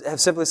Proverbs could have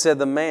simply said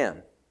the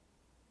man.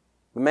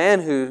 The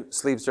man who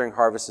sleeps during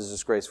harvest is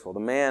disgraceful. The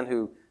man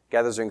who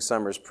gathers during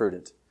summer is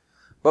prudent.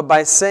 But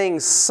by saying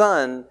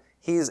son,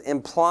 he's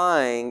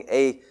implying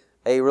a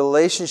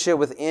relationship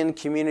within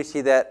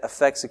community that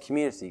affects a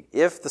community.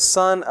 If the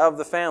son of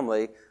the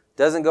family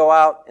doesn't go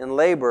out and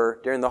labor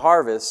during the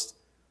harvest,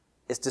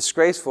 it's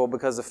disgraceful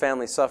because the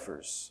family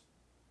suffers.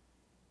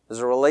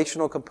 There's a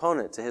relational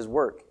component to his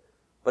work.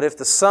 But if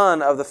the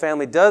son of the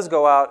family does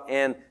go out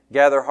and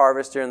gather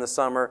harvest during the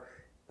summer,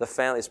 the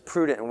family is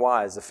prudent and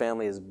wise. The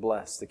family is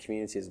blessed. The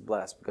community is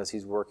blessed because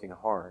he's working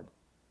hard.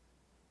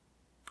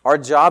 Our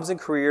jobs and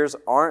careers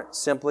aren't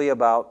simply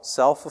about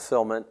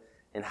self-fulfillment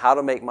and how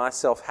to make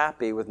myself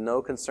happy with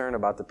no concern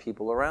about the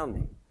people around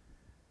me.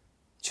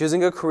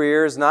 Choosing a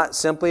career is not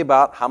simply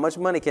about how much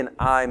money can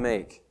I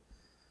make,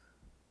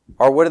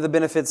 or what are the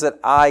benefits that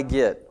I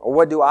get, or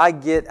what do I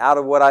get out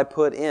of what I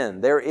put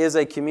in. There is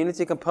a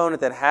community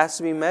component that has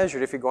to be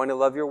measured if you're going to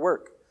love your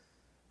work.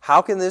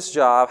 How can this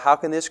job, how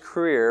can this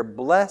career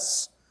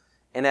bless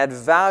and add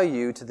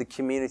value to the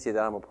community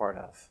that I'm a part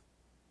of?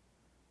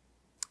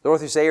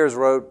 Dorothy Sayers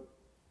wrote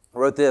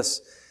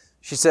this.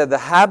 She said, "The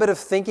habit of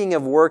thinking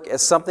of work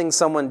as something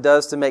someone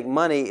does to make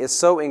money is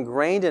so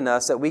ingrained in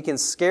us that we can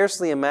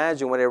scarcely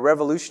imagine what a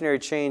revolutionary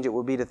change it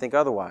would be to think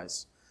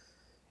otherwise.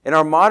 In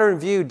our modern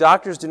view,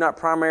 doctors do not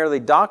primarily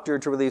doctor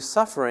to relieve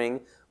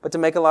suffering, but to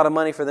make a lot of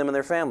money for them and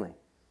their family.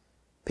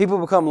 People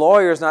become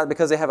lawyers not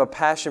because they have a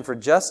passion for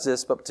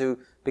justice, but to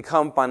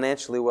become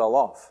financially well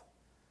off."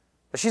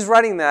 But she's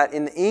writing that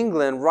in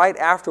England right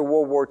after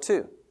World War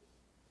II.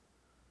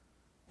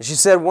 And she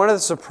said one of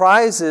the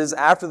surprises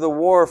after the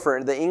war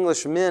for the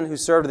English men who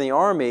served in the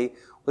army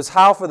was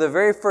how for the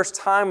very first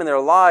time in their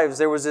lives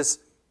there was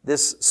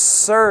this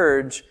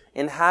surge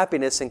in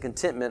happiness and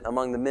contentment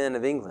among the men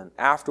of England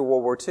after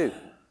World War II.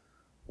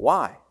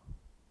 Why?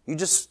 You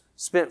just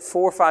spent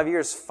 4 or 5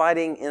 years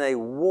fighting in a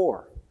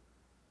war.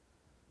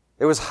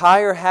 There was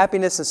higher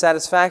happiness and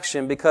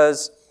satisfaction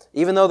because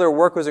even though their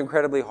work was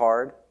incredibly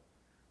hard,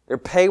 their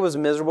pay was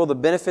miserable, the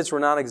benefits were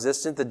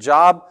non-existent, the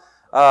job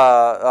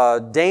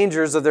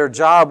dangers of their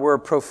job were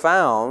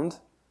profound.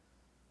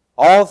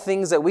 All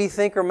things that we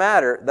think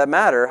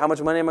matter, how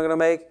much money am I going to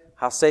make?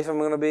 How safe am I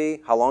going to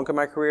be? How long can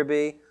my career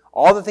be?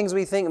 All the things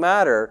we think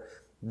matter,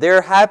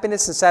 their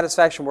happiness and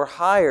satisfaction were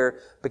higher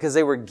because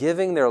they were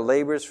giving their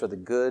labors for the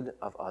good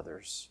of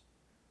others.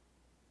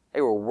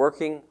 They were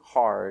working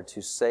hard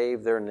to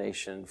save their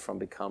nation from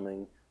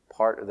becoming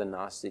part of the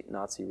Nazi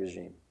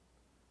regime.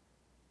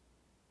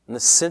 An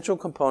essential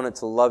component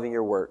to loving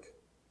your work.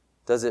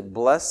 Does it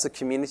bless the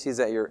communities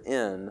that you're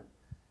in?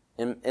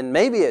 And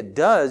maybe it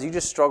does. You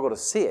just struggle to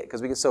see it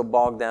because we get so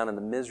bogged down in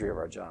the misery of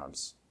our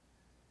jobs.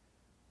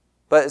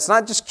 But it's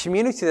not just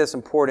community that's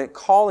important.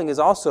 Calling is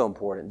also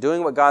important.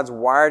 Doing what God's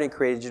wired and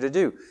created you to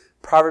do.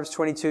 Proverbs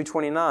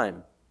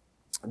 22:29.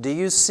 Do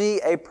you see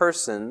a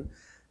person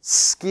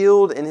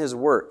skilled in his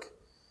work?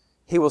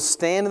 He will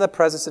stand in the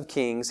presence of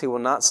kings. He will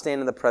not stand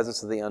in the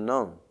presence of the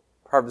unknown.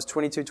 Proverbs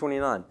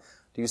 22:29.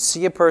 Do you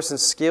see a person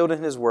skilled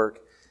in his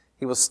work?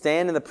 He will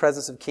stand in the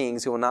presence of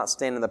kings. He will not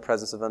stand in the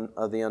presence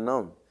of the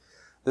unknown.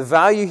 The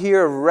value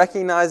here of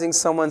recognizing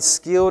someone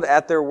skilled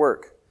at their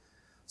work.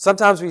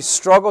 Sometimes we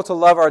struggle to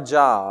love our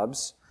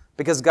jobs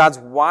because God's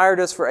wired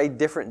us for a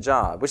different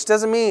job, which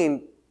doesn't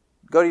mean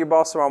go to your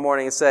boss tomorrow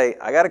morning and say,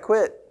 I got to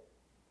quit.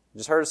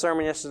 Just heard a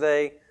sermon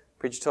yesterday.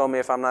 Preacher told me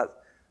if I'm not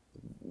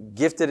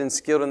gifted and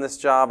skilled in this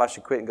job, I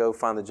should quit and go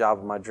find the job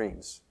of my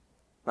dreams.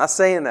 I'm not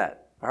saying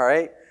that, all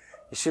right?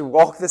 You should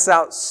walk this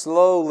out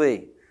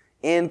slowly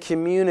in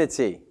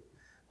community,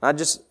 not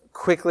just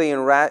quickly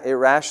and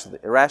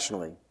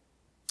irrationally.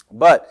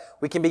 But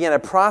we can begin a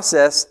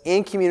process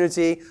in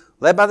community,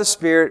 led by the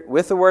Spirit,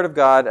 with the Word of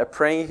God, of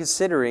praying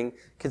and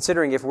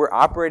considering if we're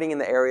operating in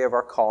the area of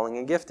our calling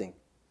and gifting.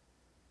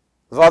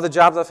 With all the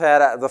jobs I've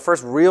had, the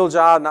first real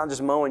job, not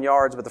just mowing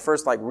yards, but the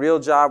first real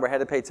job where I had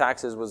to pay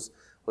taxes was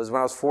when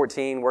I was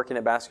 14, working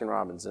at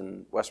Baskin-Robbins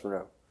in West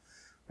Monroe.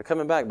 They're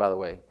coming back, by the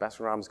way.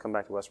 Baskin-Robbins come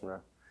back to West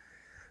Monroe.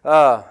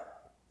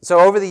 So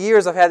over the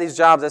years I've had these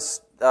jobs,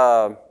 that's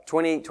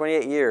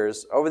 28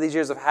 years. Over these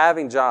years of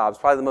having jobs,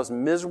 probably the most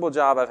miserable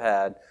job I've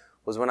had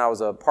was when I was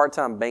a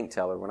part-time bank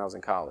teller when I was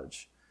in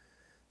college.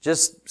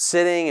 Just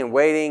sitting and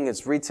waiting.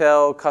 It's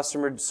retail,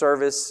 customer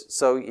service.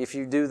 So if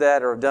you do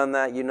that or have done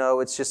that, you know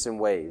it's just in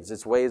waves.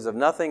 It's waves of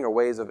nothing or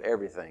waves of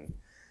everything.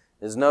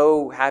 There's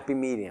no happy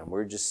medium.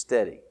 We're just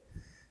steady.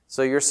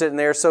 So you're sitting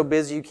there so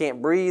busy you can't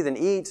breathe and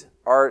eat,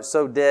 or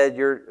so dead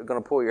you're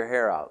going to pull your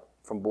hair out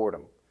from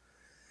boredom.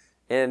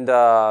 And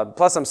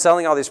plus I'm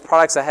selling all these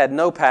products I had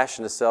no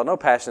passion to sell. No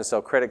passion to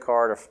sell credit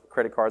cards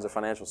or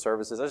financial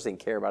services. I just didn't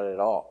care about it at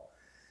all.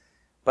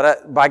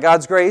 But by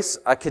God's grace,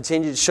 I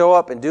continued to show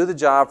up and do the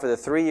job for the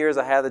 3 years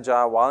I had the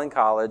job while in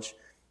college,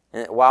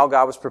 and while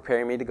God was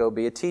preparing me to go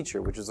be a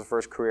teacher, which was the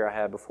first career I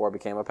had before I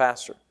became a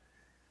pastor.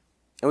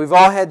 And we've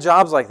all had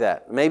jobs like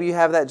that. Maybe you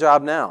have that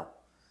job now.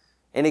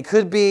 And it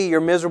could be you're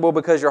miserable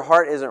because your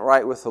heart isn't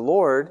right with the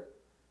Lord,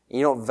 and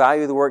you don't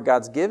value the work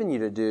God's given you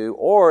to do,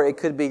 or it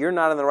could be you're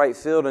not in the right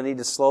field and need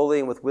to slowly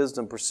and with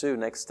wisdom pursue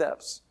next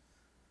steps.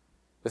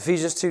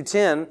 Ephesians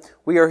 2:10,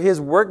 we are His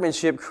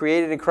workmanship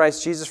created in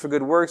Christ Jesus for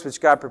good works,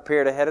 which God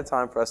prepared ahead of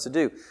time for us to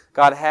do.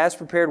 God has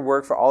prepared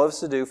work for all of us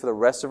to do for the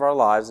rest of our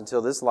lives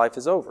until this life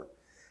is over.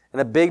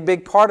 And a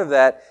big part of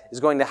that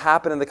is going to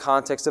happen in the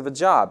context of a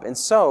job. And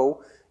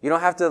so, you don't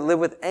have to live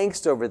with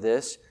angst over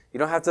this. You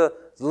don't have to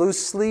lose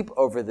sleep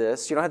over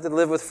this. You don't have to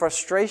live with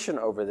frustration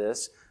over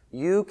this.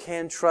 You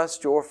can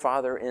trust your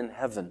Father in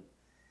heaven.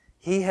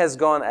 He has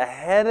gone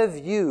ahead of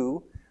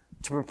you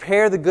to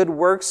prepare the good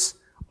works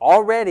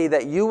already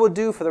that you will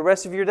do for the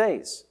rest of your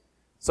days.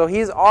 So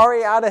He's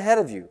already out ahead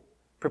of you,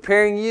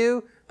 preparing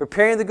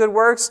the good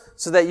works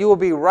so that you will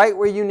be right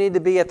where you need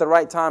to be at the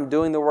right time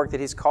doing the work that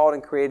He's called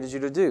and created you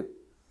to do.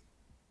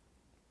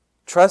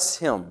 Trust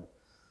Him.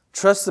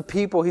 Trust the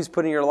people He's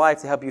put in your life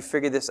to help you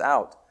figure this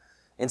out.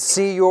 And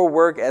see your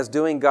work as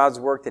doing God's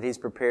work that He's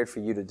prepared for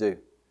you to do.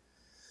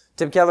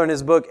 Tim Keller, in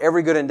his book,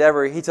 Every Good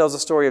Endeavor, he tells the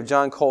story of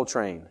John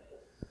Coltrane.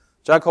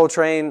 John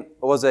Coltrane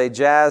was a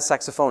jazz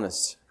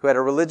saxophonist who had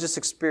a religious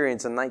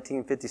experience in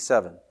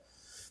 1957.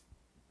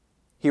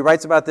 He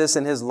writes about this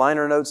in his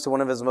liner notes to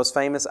one of his most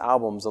famous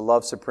albums, The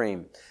Love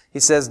Supreme. He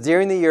says,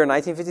 during the year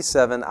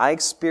 1957, I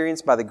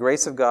experienced by the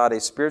grace of God a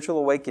spiritual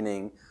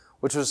awakening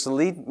which was to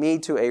lead me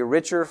to a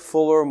richer,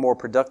 fuller, more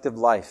productive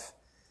life.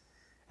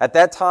 At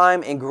that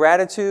time, in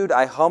gratitude,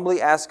 I humbly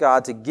asked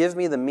God to give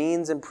me the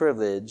means and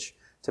privilege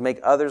to make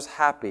others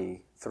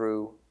happy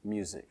through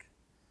music.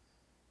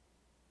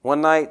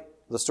 One night,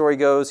 the story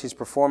goes, he's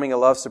performing A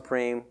Love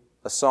Supreme,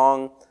 a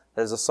song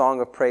that is a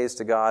song of praise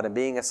to God. And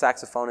being a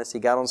saxophonist, he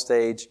got on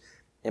stage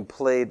and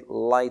played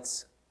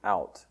lights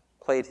out,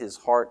 played his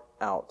heart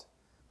out.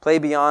 Play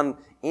beyond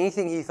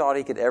anything he thought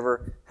he could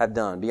ever have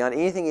done, beyond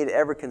anything he'd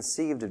ever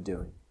conceived of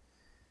doing.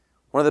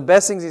 One of the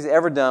best things he's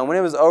ever done, when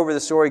it was over, the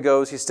story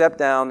goes, he stepped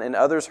down and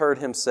others heard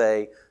him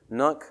say,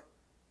 Nunc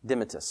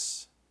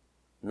dimittis.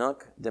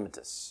 Nunc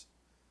dimittis.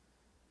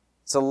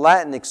 It's a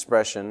Latin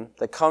expression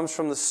that comes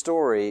from the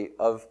story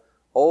of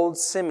old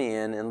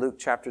Simeon in Luke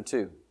chapter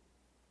 2.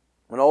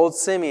 When old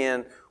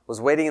Simeon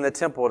was waiting in the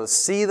temple to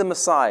see the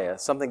Messiah,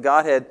 something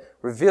God had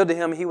revealed to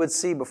him he would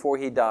see before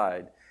he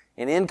died.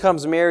 And in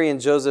comes Mary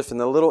and Joseph and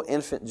the little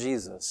infant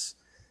Jesus.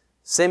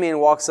 Simeon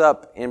walks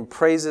up and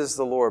praises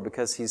the Lord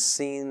because he's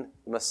seen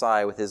the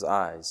Messiah with his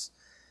eyes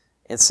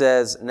and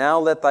says, Now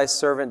let thy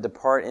servant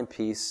depart in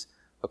peace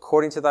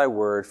according to thy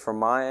word, for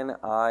mine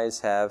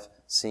eyes have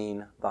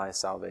seen thy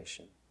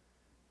salvation.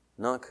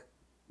 Nunc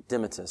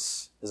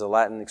dimittis is a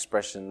Latin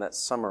expression that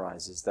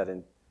summarizes that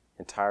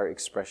entire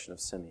expression of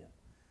Simeon.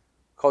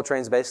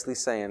 Coltrane's basically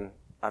saying,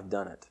 I've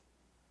done it.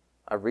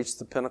 I've reached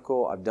the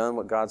pinnacle. I've done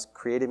what God's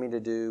created me to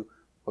do,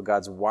 what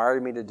God's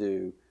wired me to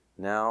do.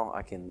 Now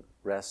I can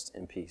rest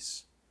in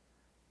peace.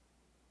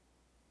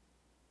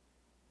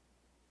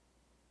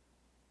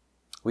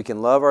 We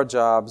can love our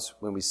jobs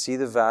when we see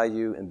the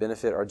value and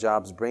benefit our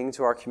jobs bring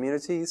to our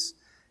communities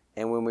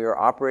and when we are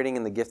operating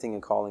in the gifting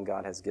and calling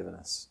God has given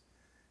us.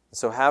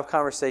 So have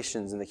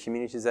conversations in the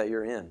communities that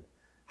you're in.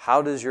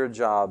 How does your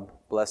job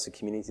bless the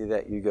community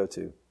that you go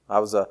to? I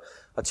was a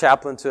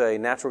chaplain to a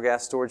natural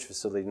gas storage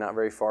facility not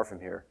very far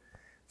from here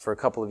for a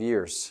couple of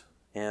years.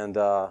 And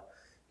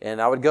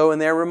I would go in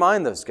there and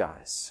remind those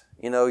guys,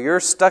 you're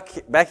stuck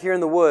back here in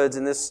the woods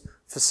in this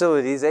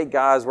facility, these 8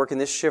 guys working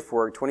this shift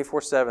work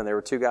 24/7. There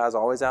were 2 guys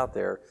always out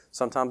there,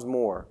 sometimes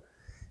more.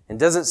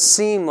 And it doesn't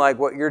seem like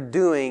what you're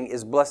doing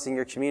is blessing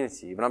your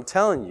community. But I'm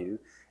telling you,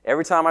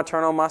 every time I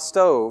turn on my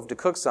stove to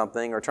cook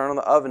something or turn on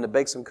the oven to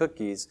bake some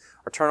cookies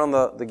or turn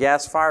on the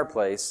gas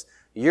fireplace,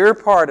 you're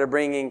part of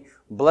bringing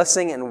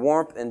blessing and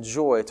warmth and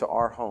joy to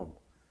our home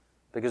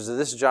because of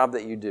this job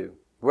that you do.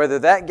 Whether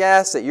that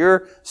gas that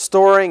you're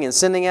storing and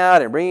sending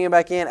out and bringing it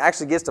back in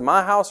actually gets to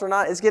my house or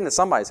not, it's getting to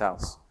somebody's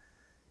house.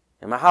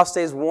 And my house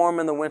stays warm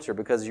in the winter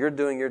because you're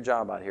doing your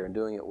job out here and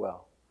doing it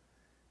well.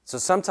 So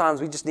sometimes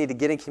we just need to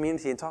get in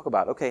community and talk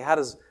about, okay, how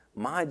does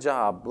my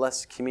job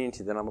bless the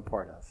community that I'm a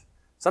part of?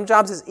 Some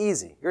jobs is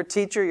easy. You're a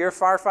teacher, you're a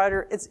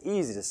firefighter, it's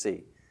easy to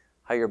see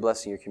how you're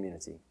blessing your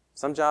community.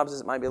 Some jobs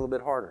it might be a little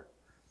bit harder.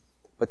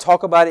 But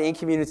talk about it in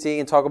community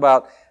and talk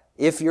about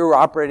if you're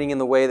operating in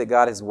the way that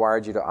God has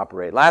wired you to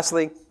operate.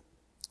 Lastly,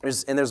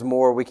 there's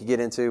more we could get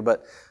into,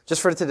 but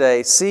just for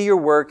today, see your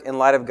work in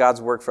light of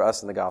God's work for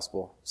us in the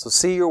gospel. So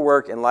see your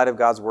work in light of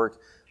God's work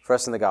for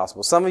us in the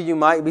gospel. Some of you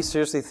might be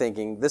seriously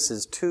thinking, this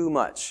is too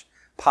much.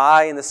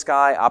 Pie in the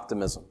sky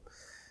optimism.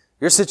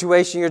 Your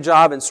situation, your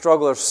job, and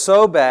struggle are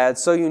so bad,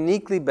 so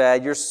uniquely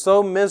bad, you're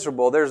so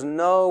miserable, there's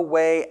no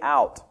way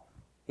out.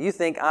 You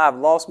think I've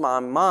lost my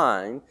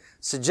mind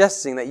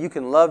suggesting that you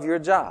can love your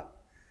job.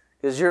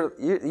 Because you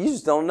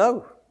just don't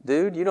know,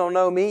 dude. You don't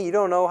know me. You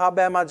don't know how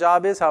bad my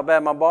job is, how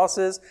bad my boss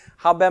is,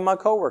 how bad my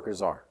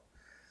coworkers are.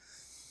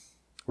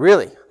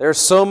 Really, there are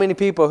so many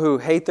people who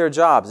hate their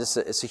jobs.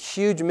 It's a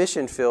huge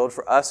mission field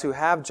for us who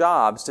have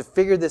jobs to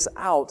figure this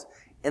out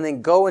and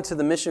then go into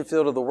the mission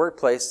field of the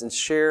workplace and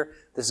share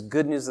this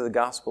good news of the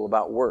gospel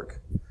about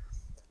work.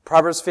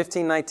 Proverbs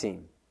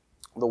 15:19.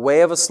 The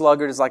way of a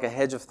sluggard is like a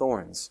hedge of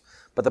thorns,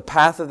 but the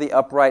path of the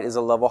upright is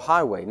a level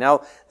highway.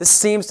 Now, this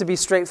seems to be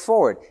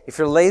straightforward. If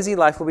you're lazy,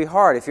 life will be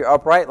hard. If you're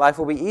upright, life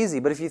will be easy.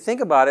 But if you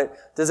think about it,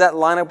 does that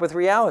line up with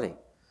reality?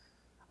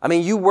 I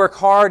mean, you work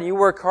hard,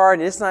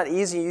 and it's not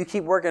easy. You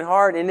keep working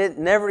hard, and it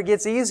never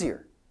gets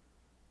easier.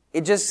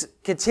 It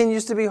just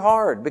continues to be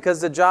hard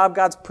because the job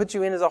God's put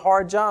you in is a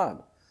hard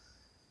job.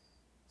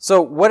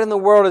 So what in the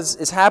world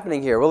is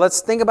happening here? Well,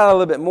 let's think about it a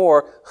little bit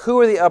more. Who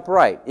are the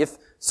upright? If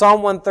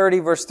Psalm 130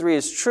 verse 3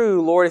 is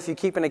true, Lord, if you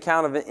keep an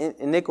account of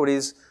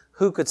iniquities,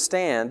 who could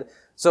stand?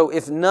 So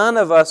if none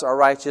of us are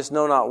righteous,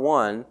 no, not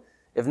one,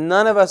 if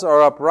none of us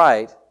are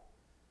upright,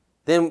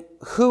 then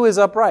who is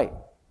upright?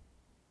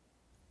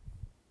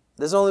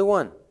 There's only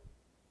one.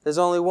 There's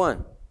only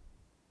one.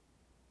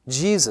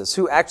 Jesus,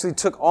 who actually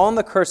took on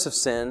the curse of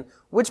sin,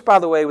 which, by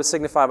the way, was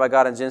signified by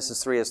God in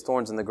Genesis 3 as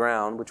thorns in the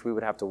ground, which we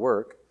would have to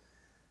work,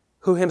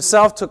 who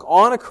himself took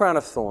on a crown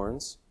of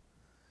thorns.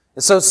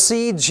 And so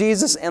see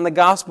Jesus and the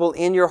gospel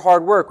in your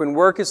hard work. When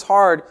work is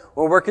hard,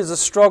 when work is a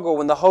struggle,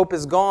 when the hope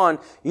is gone,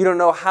 you don't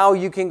know how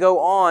you can go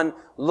on.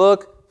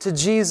 Look to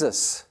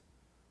Jesus.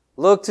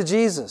 Look to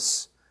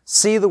Jesus.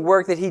 See the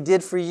work that He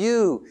did for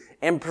you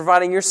and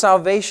providing your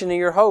salvation and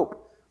your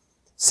hope.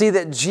 See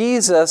that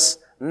Jesus,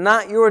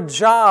 not your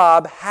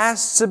job,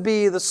 has to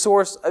be the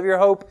source of your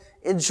hope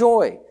and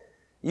joy.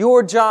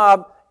 Your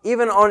job,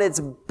 even on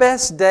its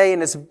best day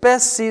and its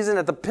best season,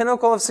 at the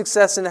pinnacle of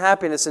success and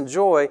happiness and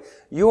joy,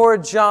 your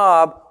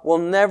job will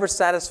never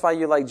satisfy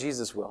you like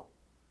Jesus will.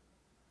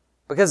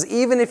 Because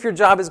even if your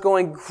job is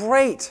going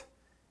great,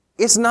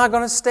 it's not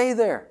going to stay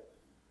there.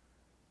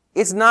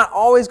 It's not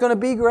always going to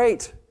be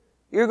great.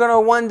 You're going to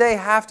one day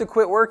have to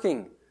quit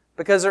working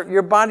because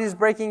your body's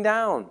breaking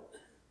down.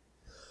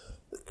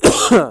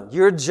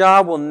 Your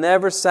job will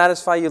never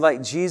satisfy you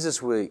like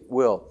Jesus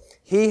will.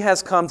 He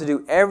has come to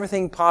do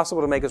everything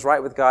possible to make us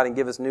right with God and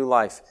give us new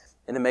life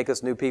and to make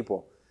us new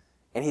people.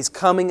 And He's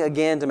coming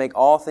again to make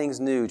all things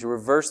new, to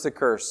reverse the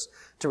curse,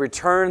 to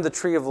return the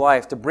tree of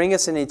life, to bring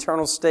us in an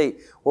eternal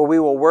state where we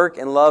will work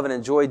and love and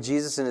enjoy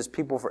Jesus and His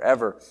people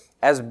forever.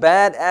 As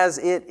bad as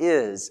it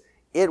is,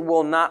 it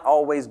will not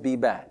always be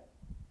bad.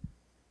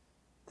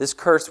 This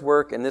cursed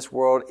work in this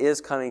world is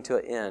coming to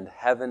an end.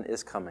 Heaven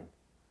is coming.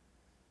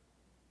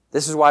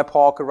 This is why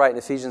Paul could write in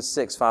Ephesians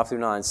 6,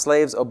 5-9,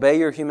 Slaves, obey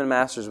your human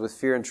masters with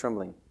fear and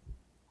trembling,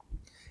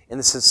 in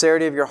the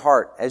sincerity of your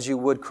heart, as you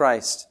would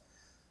Christ.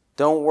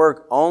 Don't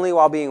work only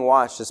while being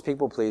watched as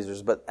people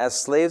pleasers, but as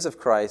slaves of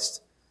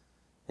Christ.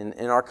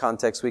 In our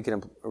context, we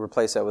can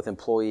replace that with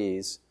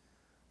employees.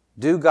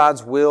 Do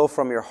God's will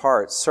from your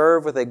heart.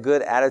 Serve with a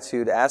good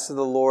attitude as to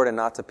the Lord and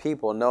not to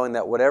people, knowing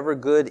that whatever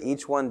good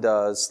each one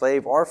does,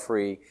 slave or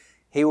free,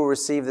 he will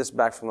receive this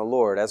back from the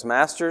Lord. As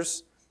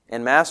masters,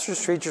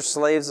 treat your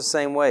slaves the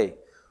same way,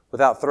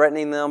 without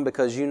threatening them,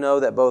 because you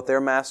know that both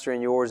their master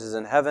and yours is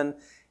in heaven,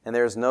 and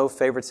there is no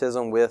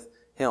favoritism with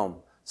Him.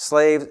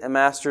 Slaves and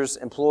masters,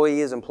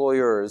 employees,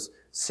 employers,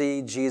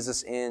 see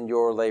Jesus in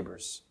your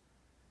labors.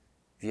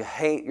 If you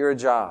hate your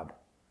job,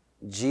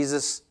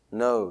 Jesus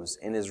knows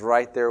and is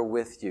right there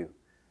with you.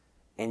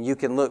 And you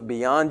can look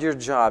beyond your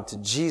job to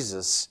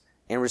Jesus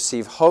and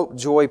receive hope,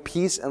 joy,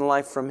 peace, and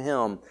life from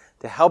Him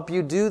to help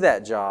you do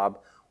that job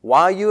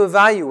while you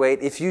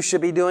evaluate if you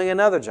should be doing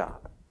another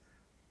job.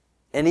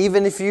 And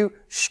even if you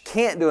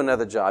can't do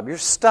another job, you're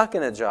stuck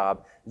in a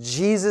job,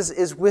 Jesus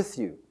is with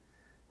you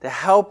to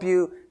help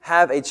you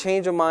have a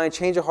change of mind,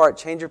 change of heart,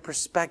 change of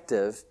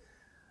perspective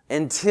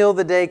until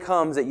the day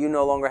comes that you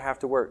no longer have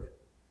to work.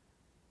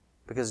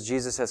 Because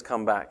Jesus has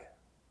come back.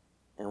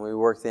 And when we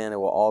work then, it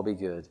will all be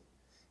good.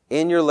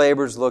 In your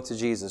labors, look to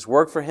Jesus.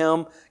 Work for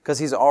Him because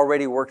He's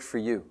already worked for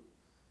you.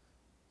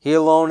 He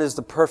alone is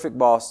the perfect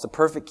boss, the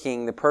perfect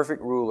king, the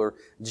perfect ruler.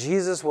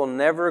 Jesus will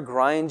never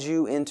grind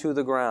you into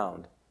the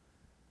ground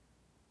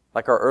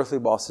like our earthly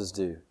bosses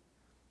do,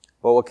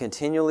 but will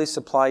continually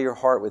supply your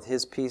heart with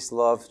His peace,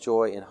 love,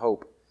 joy, and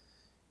hope.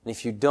 And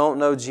if you don't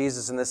know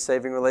Jesus in this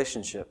saving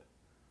relationship,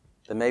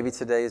 then maybe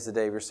today is the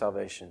day of your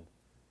salvation.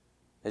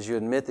 As you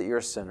admit that you're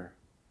a sinner,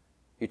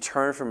 you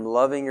turn from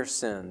loving your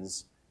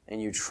sins and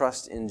you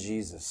trust in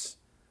Jesus,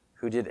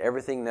 who did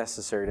everything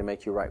necessary to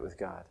make you right with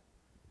God.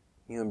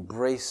 You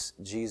embrace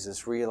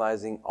Jesus,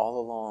 realizing all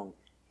along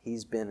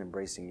He's been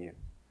embracing you.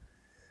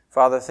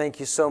 Father, thank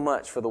you so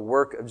much for the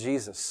work of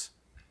Jesus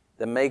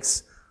that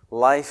makes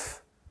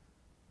life,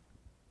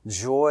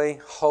 joy,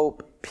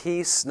 hope,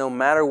 peace, no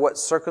matter what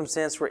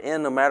circumstance we're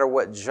in, no matter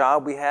what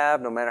job we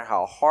have, no matter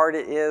how hard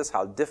it is,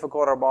 how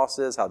difficult our boss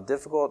is, how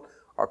difficult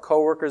our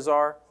coworkers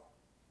are,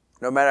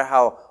 no matter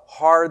how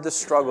hard the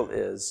struggle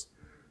is,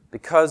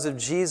 because of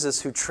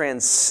Jesus who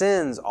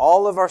transcends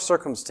all of our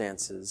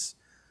circumstances,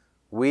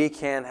 we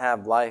can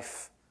have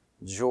life,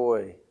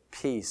 joy,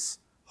 peace,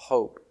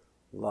 hope,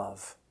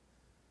 love.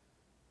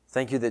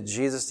 Thank you that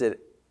Jesus did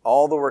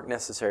all the work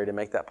necessary to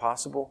make that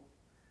possible.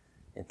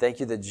 And thank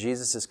you that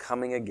Jesus is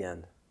coming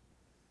again.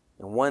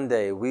 And one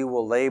day we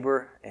will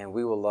labor and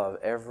we will love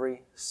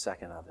every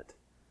second of it.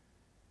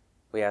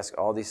 We ask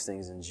all these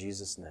things in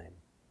Jesus' name.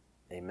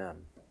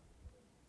 Amen.